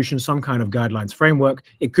constitution, some kind of guidelines framework.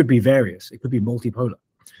 It could be various, it could be multipolar.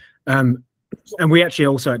 And we actually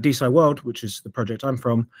also at DeSci.World, which is the project I'm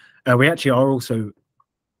from, we actually are also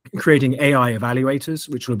creating AI evaluators,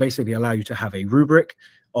 which will basically allow you to have a rubric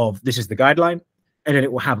of this is the guideline, and then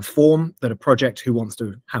it will have a form that a project who wants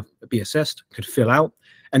to be assessed could fill out,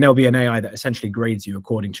 and there'll be an AI that essentially grades you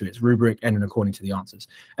according to its rubric and then according to the answers.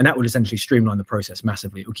 And that will essentially streamline the process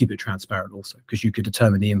massively. It will keep it transparent also, because you could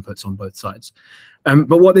determine the inputs on both sides.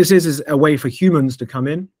 But what this is a way for humans to come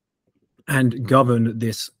in and govern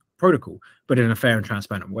this protocol, but in a fair and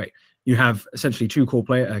transparent way. You have essentially two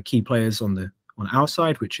key players on our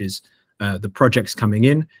side, which is the projects coming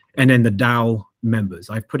in, and then the DAO members.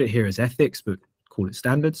 I've put it here as ethics, but call it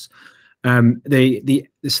standards. The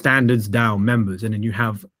standards DAO members, and then you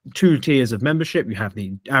have two tiers of membership. You have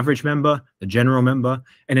the average member, the general member,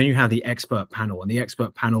 and then you have the expert panel. And the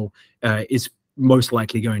expert panel is most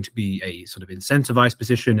likely going to be a sort of incentivized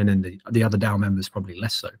position, and then the other DAO members probably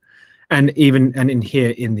less so. And in here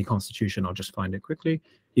in the Constitution, I'll just find it quickly,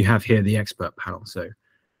 you have here the expert panel. So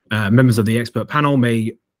members of the expert panel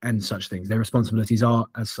may, and such things, their responsibilities are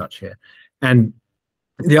as such here. And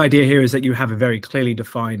the idea here is that you have a very clearly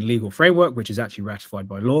defined legal framework, which is actually ratified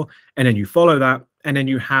by law, and then you follow that, and then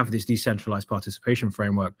you have this decentralized participation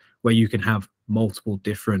framework where you can have multiple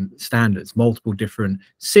different standards, multiple different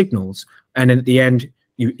signals, and then at the end,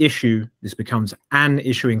 you issue, this becomes an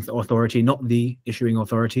issuing authority, not the issuing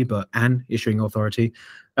authority, but an issuing authority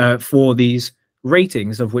for these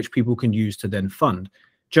ratings of which people can use to then fund.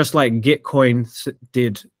 Just like Gitcoin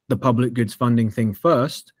did the public goods funding thing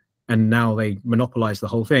first, and now they monopolize the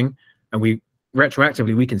whole thing, and we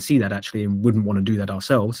retroactively, we can see that actually and wouldn't want to do that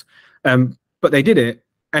ourselves. But they did it,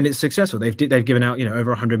 and it's successful. They've given out,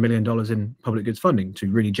 over $100 million in public goods funding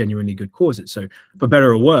to really genuinely good causes. So for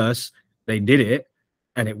better or worse, they did it,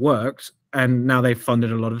 and it worked, and now they've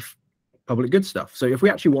funded a lot of public good stuff. So if we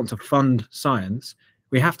actually want to fund science,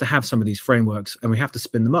 we have to have some of these frameworks, and we have to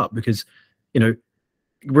spin them up, because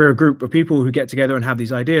we're a group of people who get together and have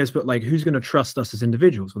these ideas, but like, who's going to trust us as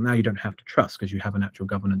individuals? Well, now you don't have to trust, because you have an actual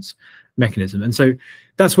governance mechanism. And so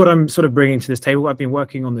that's what I'm sort of bringing to this table. I've been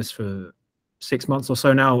working on this for 6 months or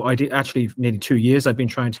so now. I did actually nearly 2 years. I've been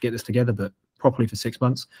trying to get this together, but properly for 6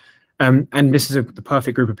 months. And this is the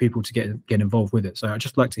perfect group of people to get involved with it. So I'd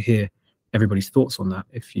just like to hear everybody's thoughts on that,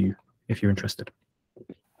 if you're interested.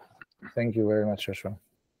 Thank you very much, Joshua.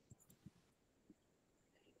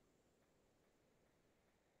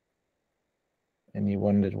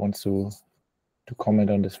 Anyone that wants to comment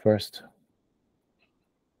on this first?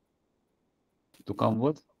 To come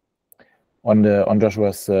what? On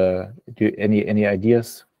Joshua's any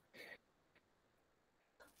ideas?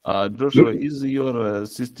 Joshua, is your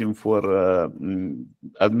system for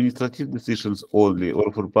administrative decisions only,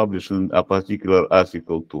 or for publishing a particular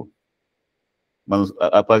article too?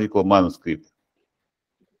 A particular manuscript?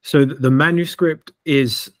 So the manuscript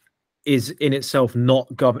is in itself not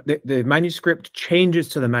governed. The manuscript changes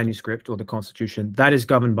to the manuscript or the Constitution. That is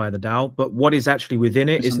governed by the DAO, but what is actually within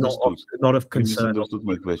it is not of concern. You misunderstood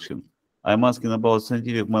my question. I'm asking about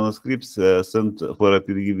scientific manuscripts sent for a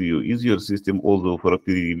peer review. Is your system also for a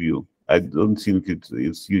peer review? I don't think it's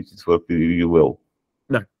suited for peer review well.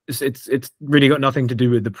 No, it's really got nothing to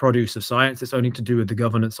do with the produce of science. It's only to do with the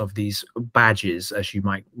governance of these badges, as you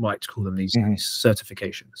might call them, these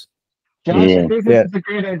certifications. Josh, I think this is a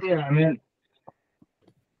great idea. I'm in.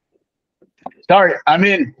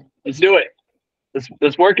 Let's do it.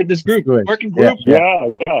 Let's work at this group. Working group.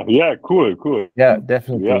 Yeah, cool. Yeah,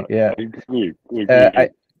 definitely. Yeah.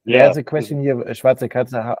 There's a question here, Schwarze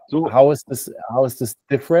Katze. How is this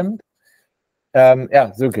different?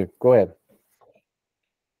 Yeah, Soenke, go ahead.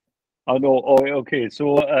 Oh no. Oh, okay.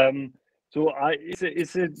 So can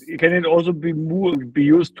it also be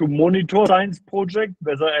used to monitor science project,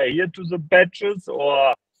 whether adhere to the badges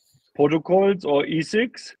or protocols or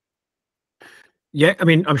ethics? Yeah,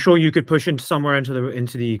 I'm sure you could push into somewhere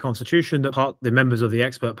into the Constitution that the members of the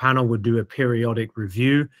expert panel would do a periodic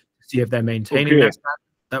review to see if they're maintaining that.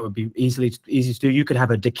 That would be easy to do. You could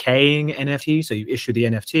have a decaying NFT, so you issue the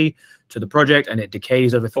NFT to the project and it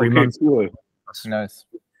decays over 3 months. Cool. Nice.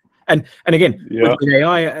 And again, with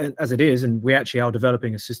AI as it is, and we actually are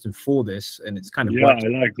developing a system for this, and it's kind of I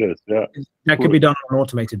like this. Yeah, that could be done on an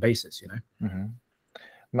automated basis.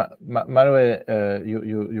 Manuel,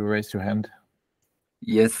 you raised your hand.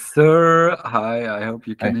 Yes, sir. Hi, I hope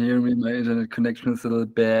you can hear me. My internet connection is a little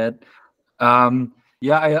bad. I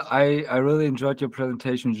really enjoyed your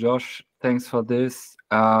presentation, Josh. Thanks for this.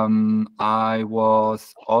 I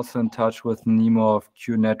was also in touch with Nemo of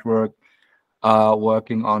Q Network,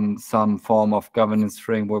 working on some form of governance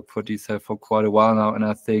framework for DeSci for quite a while now, and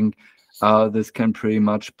I think this can pretty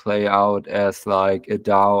much play out as like a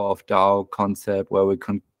DAO of DAO concept where we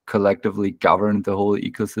can collectively govern the whole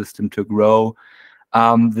ecosystem to grow.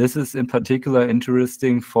 This is in particular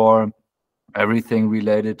interesting for everything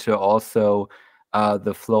related to also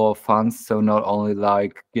the flow of funds. So not only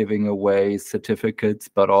like giving away certificates,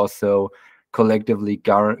 but also collectively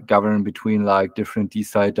govern between like different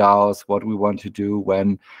DeSci DAOs, what we want to do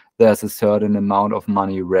when there's a certain amount of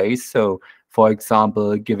money raised. So for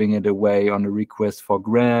example, giving it away on a request for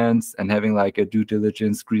grants and having like a due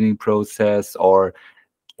diligence screening process, or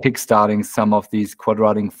kickstarting some of these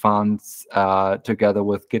quadratic funds together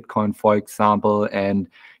with Gitcoin, for example. And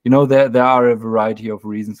you know, there are a variety of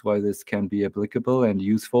reasons why this can be applicable and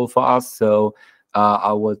useful for us. So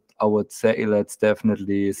I would say let's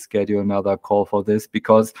definitely schedule another call for this,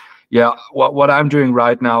 because yeah, what I'm doing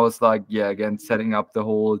right now is like, yeah, again, setting up the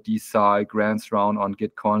whole DeSci grants round on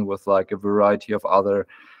Gitcoin with like a variety of other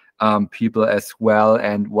people as well.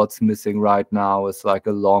 And what's missing right now is like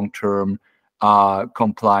a long-term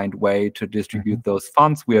compliant way to distribute those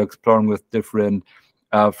funds. We are exploring with different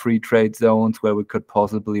free trade zones where we could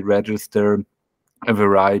possibly register a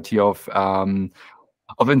variety of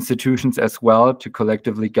institutions as well to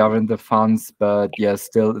collectively govern the funds. But yeah,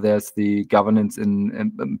 still there's the governance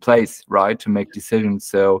in place, right, to make decisions.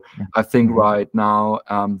 So I think right now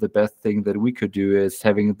the best thing that we could do is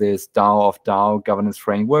having this DAO of DAO governance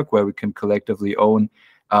framework where we can collectively own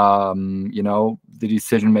you know, the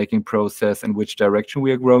decision-making process in which direction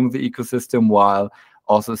we are growing the ecosystem, while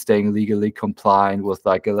also staying legally compliant with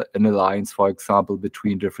like an alliance, for example,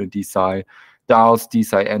 between different DeSci DAOs,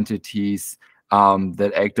 DeSci entities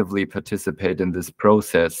that actively participate in this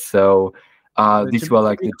process. So these were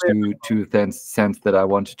like the two cents that I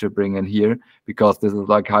wanted to bring in here, because this is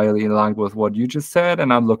like highly aligned with what you just said,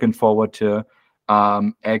 and I'm looking forward to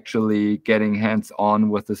actually getting hands-on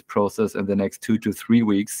with this process in the next 2 to 3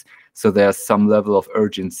 weeks. So there's some level of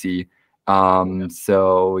urgency.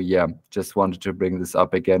 So yeah, just wanted to bring this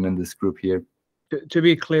up again in this group here. To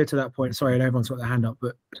be clear to that point, sorry, everyone's got their hand up,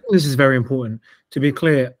 but this is very important. To be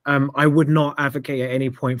clear, I would not advocate at any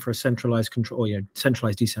point for a centralized control,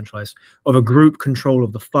 centralized, decentralized, of a group control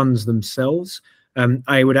of the funds themselves.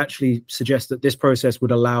 I would actually suggest that this process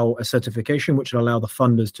would allow a certification which would allow the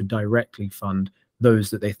funders to directly fund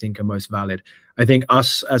those that they think are most valid. I think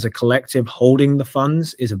us as a collective holding the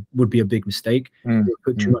funds would be a big mistake. It would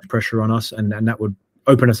put too much pressure on us, and that would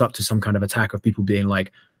open us up to some kind of attack of people being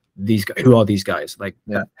like, these guys, who are these guys? Like,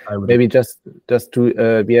 yeah, maybe just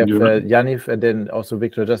to we have Yanniv and then also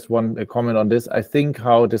Victor. Just one comment on this. I think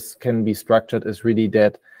how this can be structured is really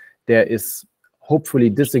that there is hopefully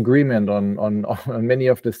disagreement on many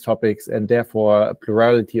of these topics, and therefore a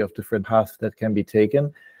plurality of different paths that can be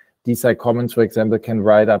taken. DeSci Commons, for example, can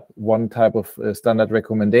write up one type of standard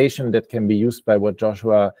recommendation that can be used by what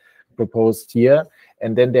Joshua proposed here.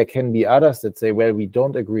 And then there can be others that say, well, we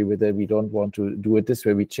don't agree with it. We don't want to do it this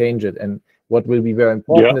way. We change it. And what will be very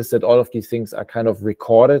important is that all of these things are kind of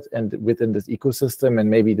recorded and within this ecosystem and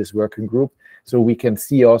maybe this working group. So we can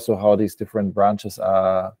see also how these different branches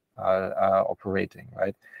are operating,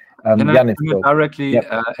 right? Can I directly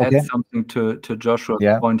add something to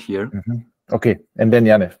Joshua's point here? Okay, and then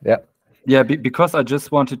Yanniv, Yeah, because I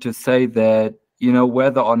just wanted to say that, you know,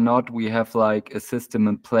 whether or not we have like a system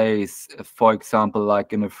in place, for example,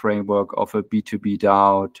 like in a framework of a B2B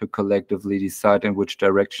DAO to collectively decide in which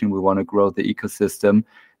direction we want to grow the ecosystem,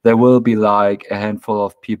 there will be like a handful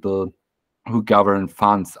of people who govern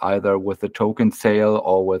funds, either with a token sale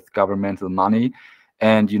or with governmental money.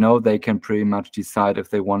 And, you know, they can pretty much decide if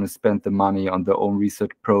they want to spend the money on their own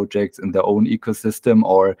research projects in their own ecosystem,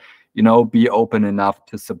 or, you know, be open enough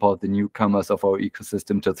to support the newcomers of our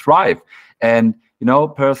ecosystem to thrive. And, you know,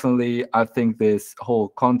 personally, I think this whole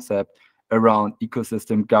concept around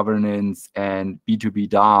ecosystem governance and B2B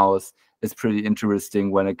DAOs is pretty interesting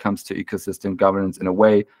when it comes to ecosystem governance in a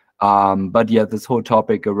way. But yeah, this whole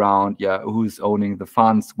topic around, who's owning the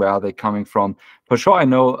funds, where are they coming from? For sure, I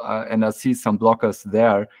know, and I see some blockers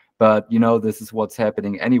there, but, you know, this is what's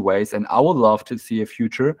happening anyways. And I would love to see a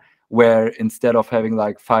future where instead of having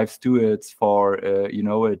like 5 stewards for, you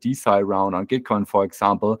know, a DeSci round on Gitcoin, for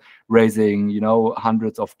example, raising, you know,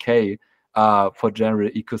 hundreds of K for general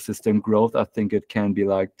ecosystem growth, I think it can be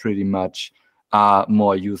like pretty much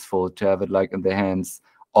more useful to have it like in the hands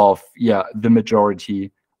of, the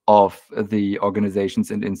majority of the organizations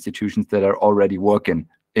and institutions that are already working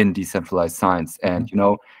in decentralized science and, you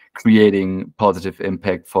know, creating positive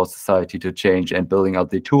impact for society to change and building out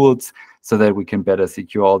the tools so that we can better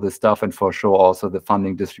secure all this stuff, and for sure also the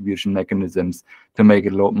funding distribution mechanisms to make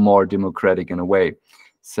it a lot more democratic in a way.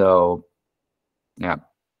 So, yeah.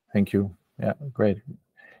 Thank you. Yeah, great.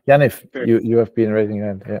 Janif, you have been raising your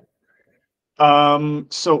hand. Yeah.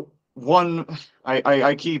 So one,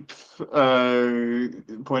 I keep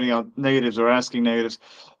pointing out negatives or asking negatives,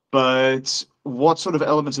 but what sort of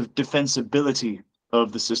elements of defensibility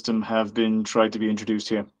of the system have been tried to be introduced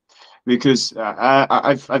here? Because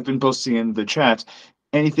I've been posting in the chat,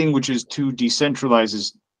 anything which is too decentralized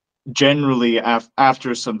is generally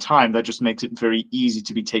after some time that just makes it very easy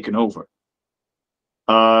to be taken over.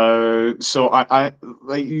 So I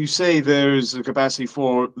like you say, there's a capacity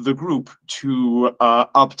for the group to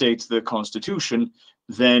update the constitution.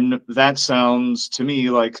 Then that sounds to me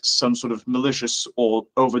like some sort of malicious or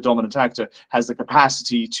over-dominant actor has the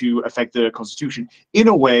capacity to affect the constitution in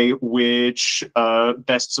a way which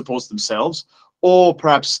best supports themselves, or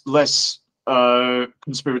perhaps less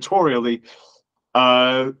conspiratorially,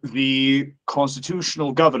 the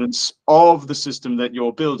constitutional governance of the system that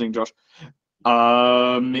you're building, Josh.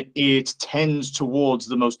 It tends towards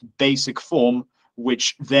the most basic form,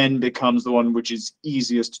 which then becomes the one which is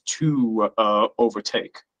easiest to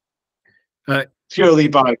overtake, purely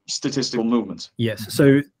by statistical movements. Yes,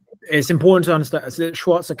 so it's important to understand.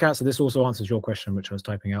 Schwarzer-Katz, so this also answers your question, which I was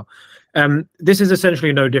typing out. This is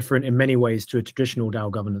essentially no different in many ways to a traditional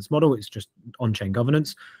DAO governance model. It's just on-chain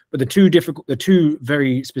governance. But the two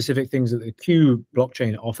very specific things that the Q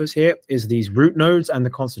blockchain offers here is these root nodes and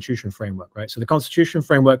the constitution framework, right? So the constitution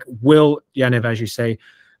framework will, Yaniv, as you say,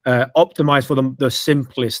 optimize for the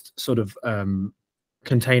simplest sort of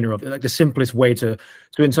container of, like the simplest way to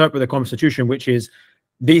interpret the constitution, which is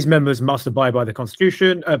these members must abide by the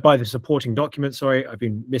constitution, by the supporting document. Sorry, I've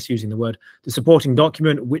been misusing the word. The supporting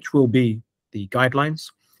document, which will be the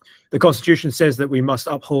guidelines. The constitution says that we must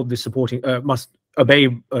uphold the supporting, must obey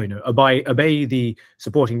the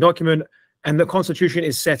supporting document, and the constitution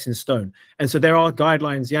is set in stone. And so there are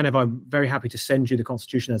guidelines. Yaniv, I'm very happy to send you the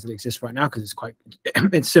constitution as it exists right now, because it's quite,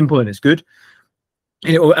 it's simple and it's good.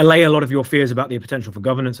 And it will allay a lot of your fears about the potential for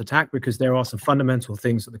governance attack, because there are some fundamental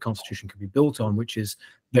things that the constitution can be built on, which is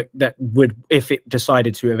that would, if it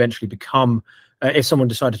decided to eventually become, if someone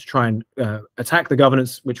decided to try and attack the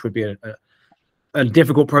governance, which would be a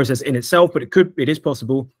difficult process in itself, but it is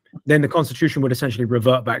possible, then the constitution would essentially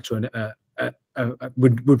revert back to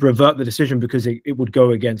would revert the decision, because it would go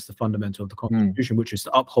against the fundamental of the constitution, which is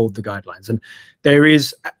to uphold the guidelines. And there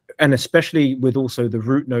is, and especially with also the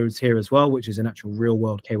root nodes here as well, which is an actual real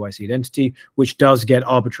world KYC identity, which does get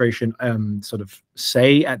arbitration sort of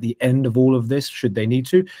say at the end of all of this, should they need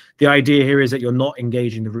to. The idea here is that you're not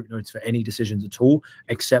engaging the root nodes for any decisions at all,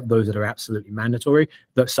 except those that are absolutely mandatory,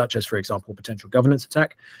 such as, for example, potential governance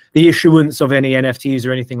attack. The issuance of any NFTs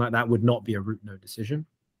or anything like that would not be a root node decision.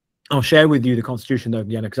 I'll share with you the constitution, though,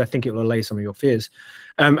 Diana, because I think it will allay some of your fears.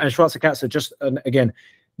 And Schwarzer-Katz, just again,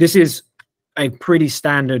 this is a pretty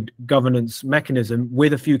standard governance mechanism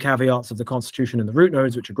with a few caveats of the constitution and the root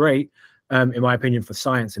nodes, which are great, in my opinion, for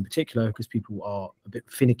science in particular, because people are a bit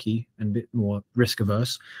finicky and a bit more risk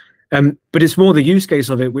averse. But it's more the use case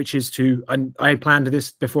of it, which is to, and I planned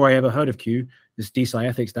this before I ever heard of Q, this DeSci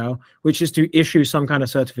Ethics DAO, which is to issue some kind of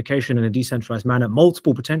certification in a decentralized manner,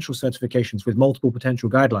 multiple potential certifications with multiple potential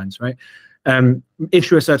guidelines, right?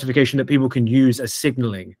 Issue a certification that people can use as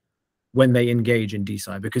signaling when they engage in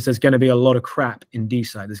DeSci, because there's going to be a lot of crap in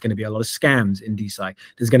DeSci. There's going to be a lot of scams in DeSci.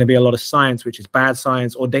 There's going to be a lot of science, which is bad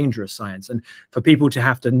science or dangerous science. And for people to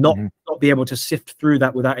have to not be able to sift through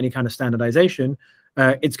that without any kind of standardization,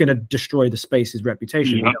 it's going to destroy the space's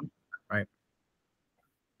reputation, right?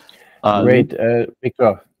 Great,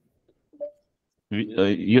 Victor.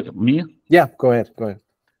 Me? Yeah, go ahead. Go ahead.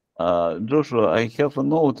 Joshua, I have a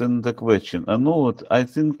note and a question. A note, I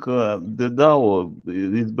think the DAO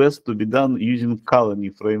is best to be done using colony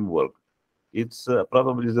framework. It's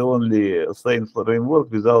probably the only science framework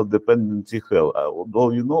without dependency hell.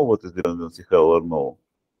 Do you know what is dependency hell or no?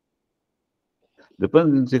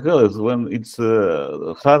 Dependency hell is when it's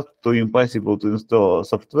hard to impossible to install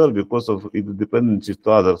software because of its dependency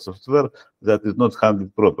to other software that is not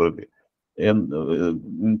handled properly.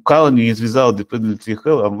 And colony is without dependency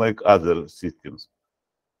hell, unlike other systems.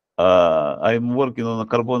 I'm working on a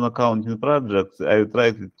carbon accounting project. I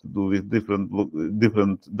tried to do with different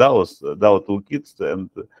DAOs, DAO toolkits, and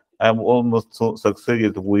I'm almost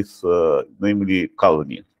succeeded with namely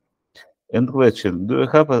colony. And question, do you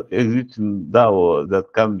have an existing DAO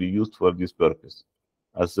that can be used for this purpose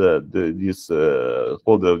as this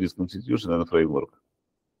holder of this constitution and framework?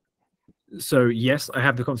 So yes, I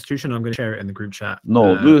have the constitution. I'm going to share it in the group chat.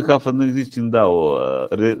 No, do you have an existing DAO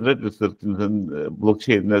registered in the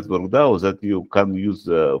blockchain network DAO that you can use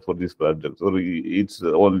for this project, or it's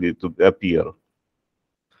only to appear?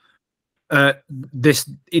 This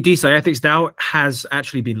DeSci Ethics DAO has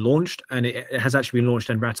actually been launched, and it has actually been launched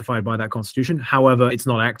and ratified by that constitution. However, it's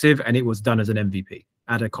not active, and it was done as an MVP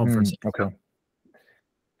at a conference. Okay.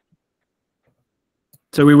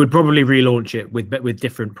 So we would probably relaunch it with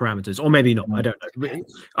different parameters, or maybe not. I don't know.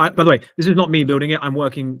 By the way, this is not me building it. I'm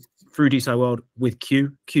working through DeSci.World with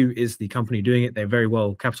Q. Q is the company doing it. They're very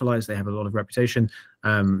well capitalized. They have a lot of reputation.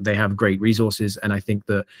 They have great resources, and I think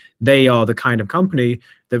that they are the kind of company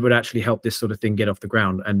that would actually help this sort of thing get off the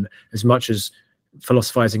ground. And as much as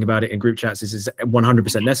philosophizing about it in group chats is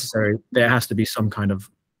 100% necessary, there has to be some kind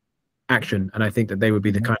of action, and I think that they would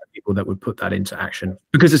be the kind of people that would put that into action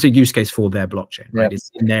because it's a use case for their blockchain, right?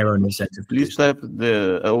 It's in their own incentive. Please type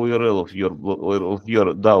the URL of your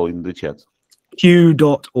DAO in the chat.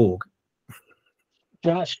 Q.org.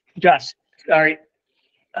 Josh, sorry,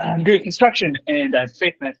 I'm doing construction and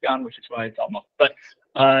faith mask on, which is why it's almost. But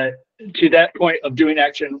to that point of doing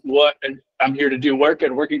action, what I'm here to do work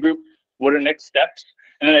at a working group. What are next steps?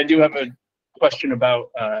 And then I do have a question about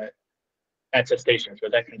attestations,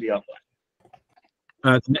 but that can be offline.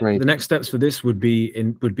 The next steps for this would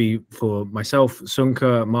be for myself,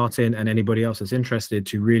 Soenke, Martin, and anybody else that's interested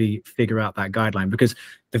to really figure out that guideline, because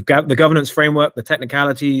the governance framework, the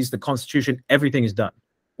technicalities, the constitution, everything is done.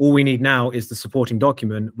 All we need now is the supporting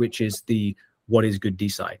document, which is the what is good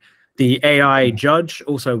DeSci. The AI judge,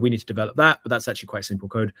 also we need to develop that, but that's actually quite simple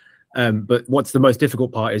code. But what's the most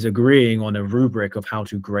difficult part is agreeing on a rubric of how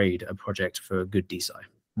to grade a project for good DeSci.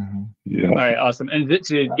 Yeah. All right, awesome. And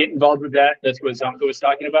to get involved with that, that's what Soenke was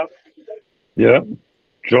talking about? Yeah,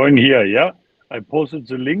 join here, yeah. I posted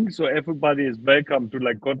the link, so everybody is welcome to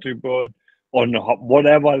like contribute on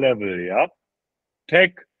whatever level, yeah.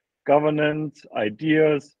 Tech, governance,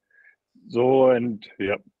 ideas, so, and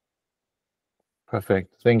yeah.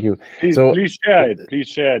 Perfect, thank you. Please share it. Please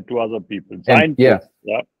share it to other people. Yeah.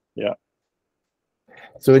 Yeah.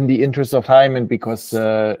 So in the interest of time, and because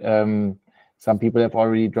some people have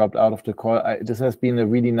already dropped out of the call, this has been a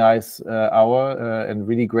really nice hour and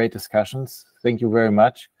really great discussions. Thank you very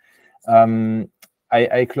much.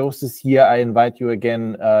 I close this here. I invite you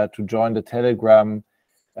again to join the Telegram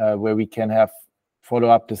where we can have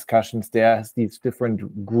follow-up discussions. There's these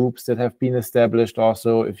different groups that have been established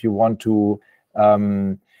also. If you want to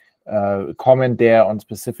comment there on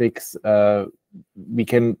specifics, we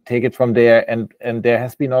can take it from there. And there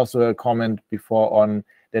has been also a comment before on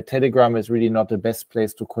that Telegram is really not the best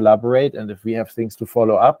place to collaborate. And if we have things to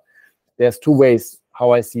follow up, there's two ways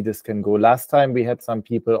how I see this can go. Last time we had some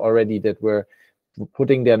people already that were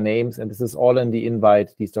putting their names, and this is all in the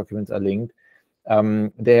invite. These documents are linked.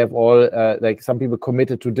 They have all, like some people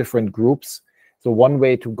committed to different groups. So one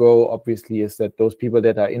way to go, obviously, is that those people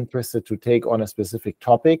that are interested to take on a specific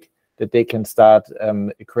topic, that they can start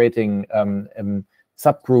creating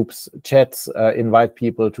subgroups, chats, invite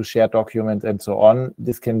people to share documents and so on.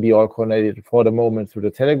 This can be all coordinated for the moment through the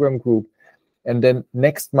Telegram group. And then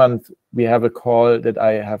next month, we have a call that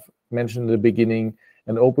I have mentioned in the beginning,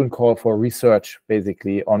 an open call for research,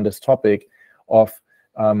 basically, on this topic of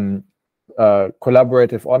collaborative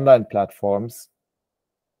online platforms.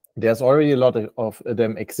 There's already a lot of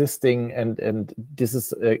them existing, and this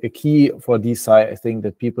is a key for DeSci, I think,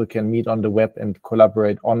 that people can meet on the web and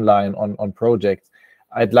collaborate online on projects.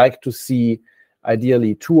 I'd like to see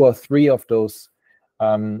ideally 2 or 3 of those,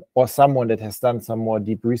 or someone that has done some more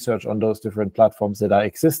deep research on those different platforms that are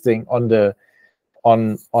existing, on the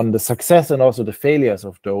success and also the failures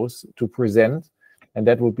of those to present. And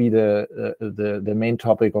that would be the main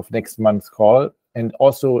topic of next month's call. And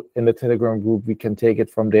also in the Telegram group, we can take it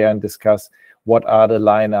from there and discuss what are the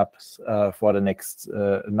lineups for the next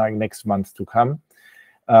months to come.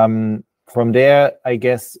 From there, I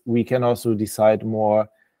guess we can also decide more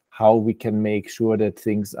how we can make sure that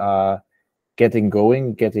things are getting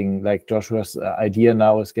like Joshua's idea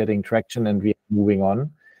now is getting traction and we are moving on.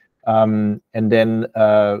 And then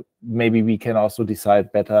maybe we can also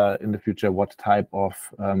decide better in the future what type of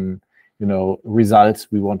results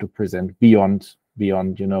we want to present beyond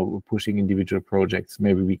pushing individual projects.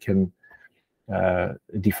 Maybe we can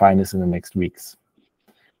define this in the next weeks.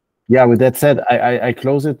 Yeah, with that said, I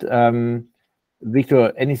close it.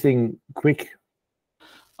 Victor, anything quick?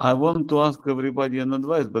 I want to ask everybody an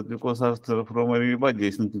advice, but because after from everybody,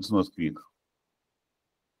 I think it's not quick.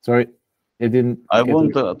 Sorry, it didn't. I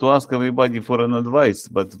want to ask everybody for an advice,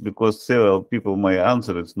 but because several people may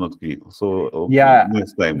answer, it's not quick. So yeah,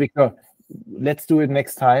 next time. Victor, let's do it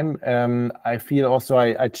next time. I feel also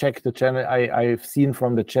I checked the channel. I've seen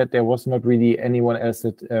from the chat there was not really anyone else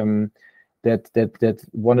that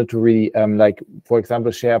wanted to really like, for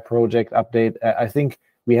example, share a project update. I think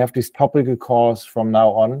we have these topical calls from now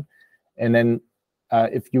on, And then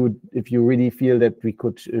if you really feel that we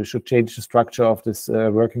should change the structure of this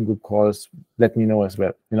working group calls, let me know as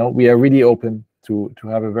well. We are really open to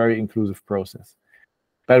have a very inclusive process.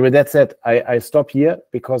 But with that said, I stop here,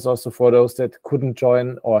 because also for those that couldn't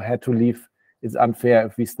join or had to leave, it's unfair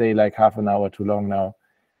if we stay like half an hour too long now.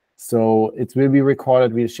 So it will be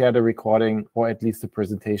recorded. We'll share the recording, or at least the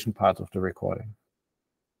presentation part of the recording.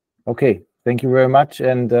 Okay, thank you very much,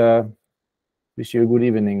 and wish you a good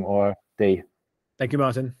evening or day. Thank you,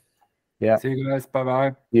 Martin. Yeah. See you guys.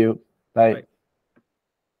 Bye-bye. See you. Bye. Bye.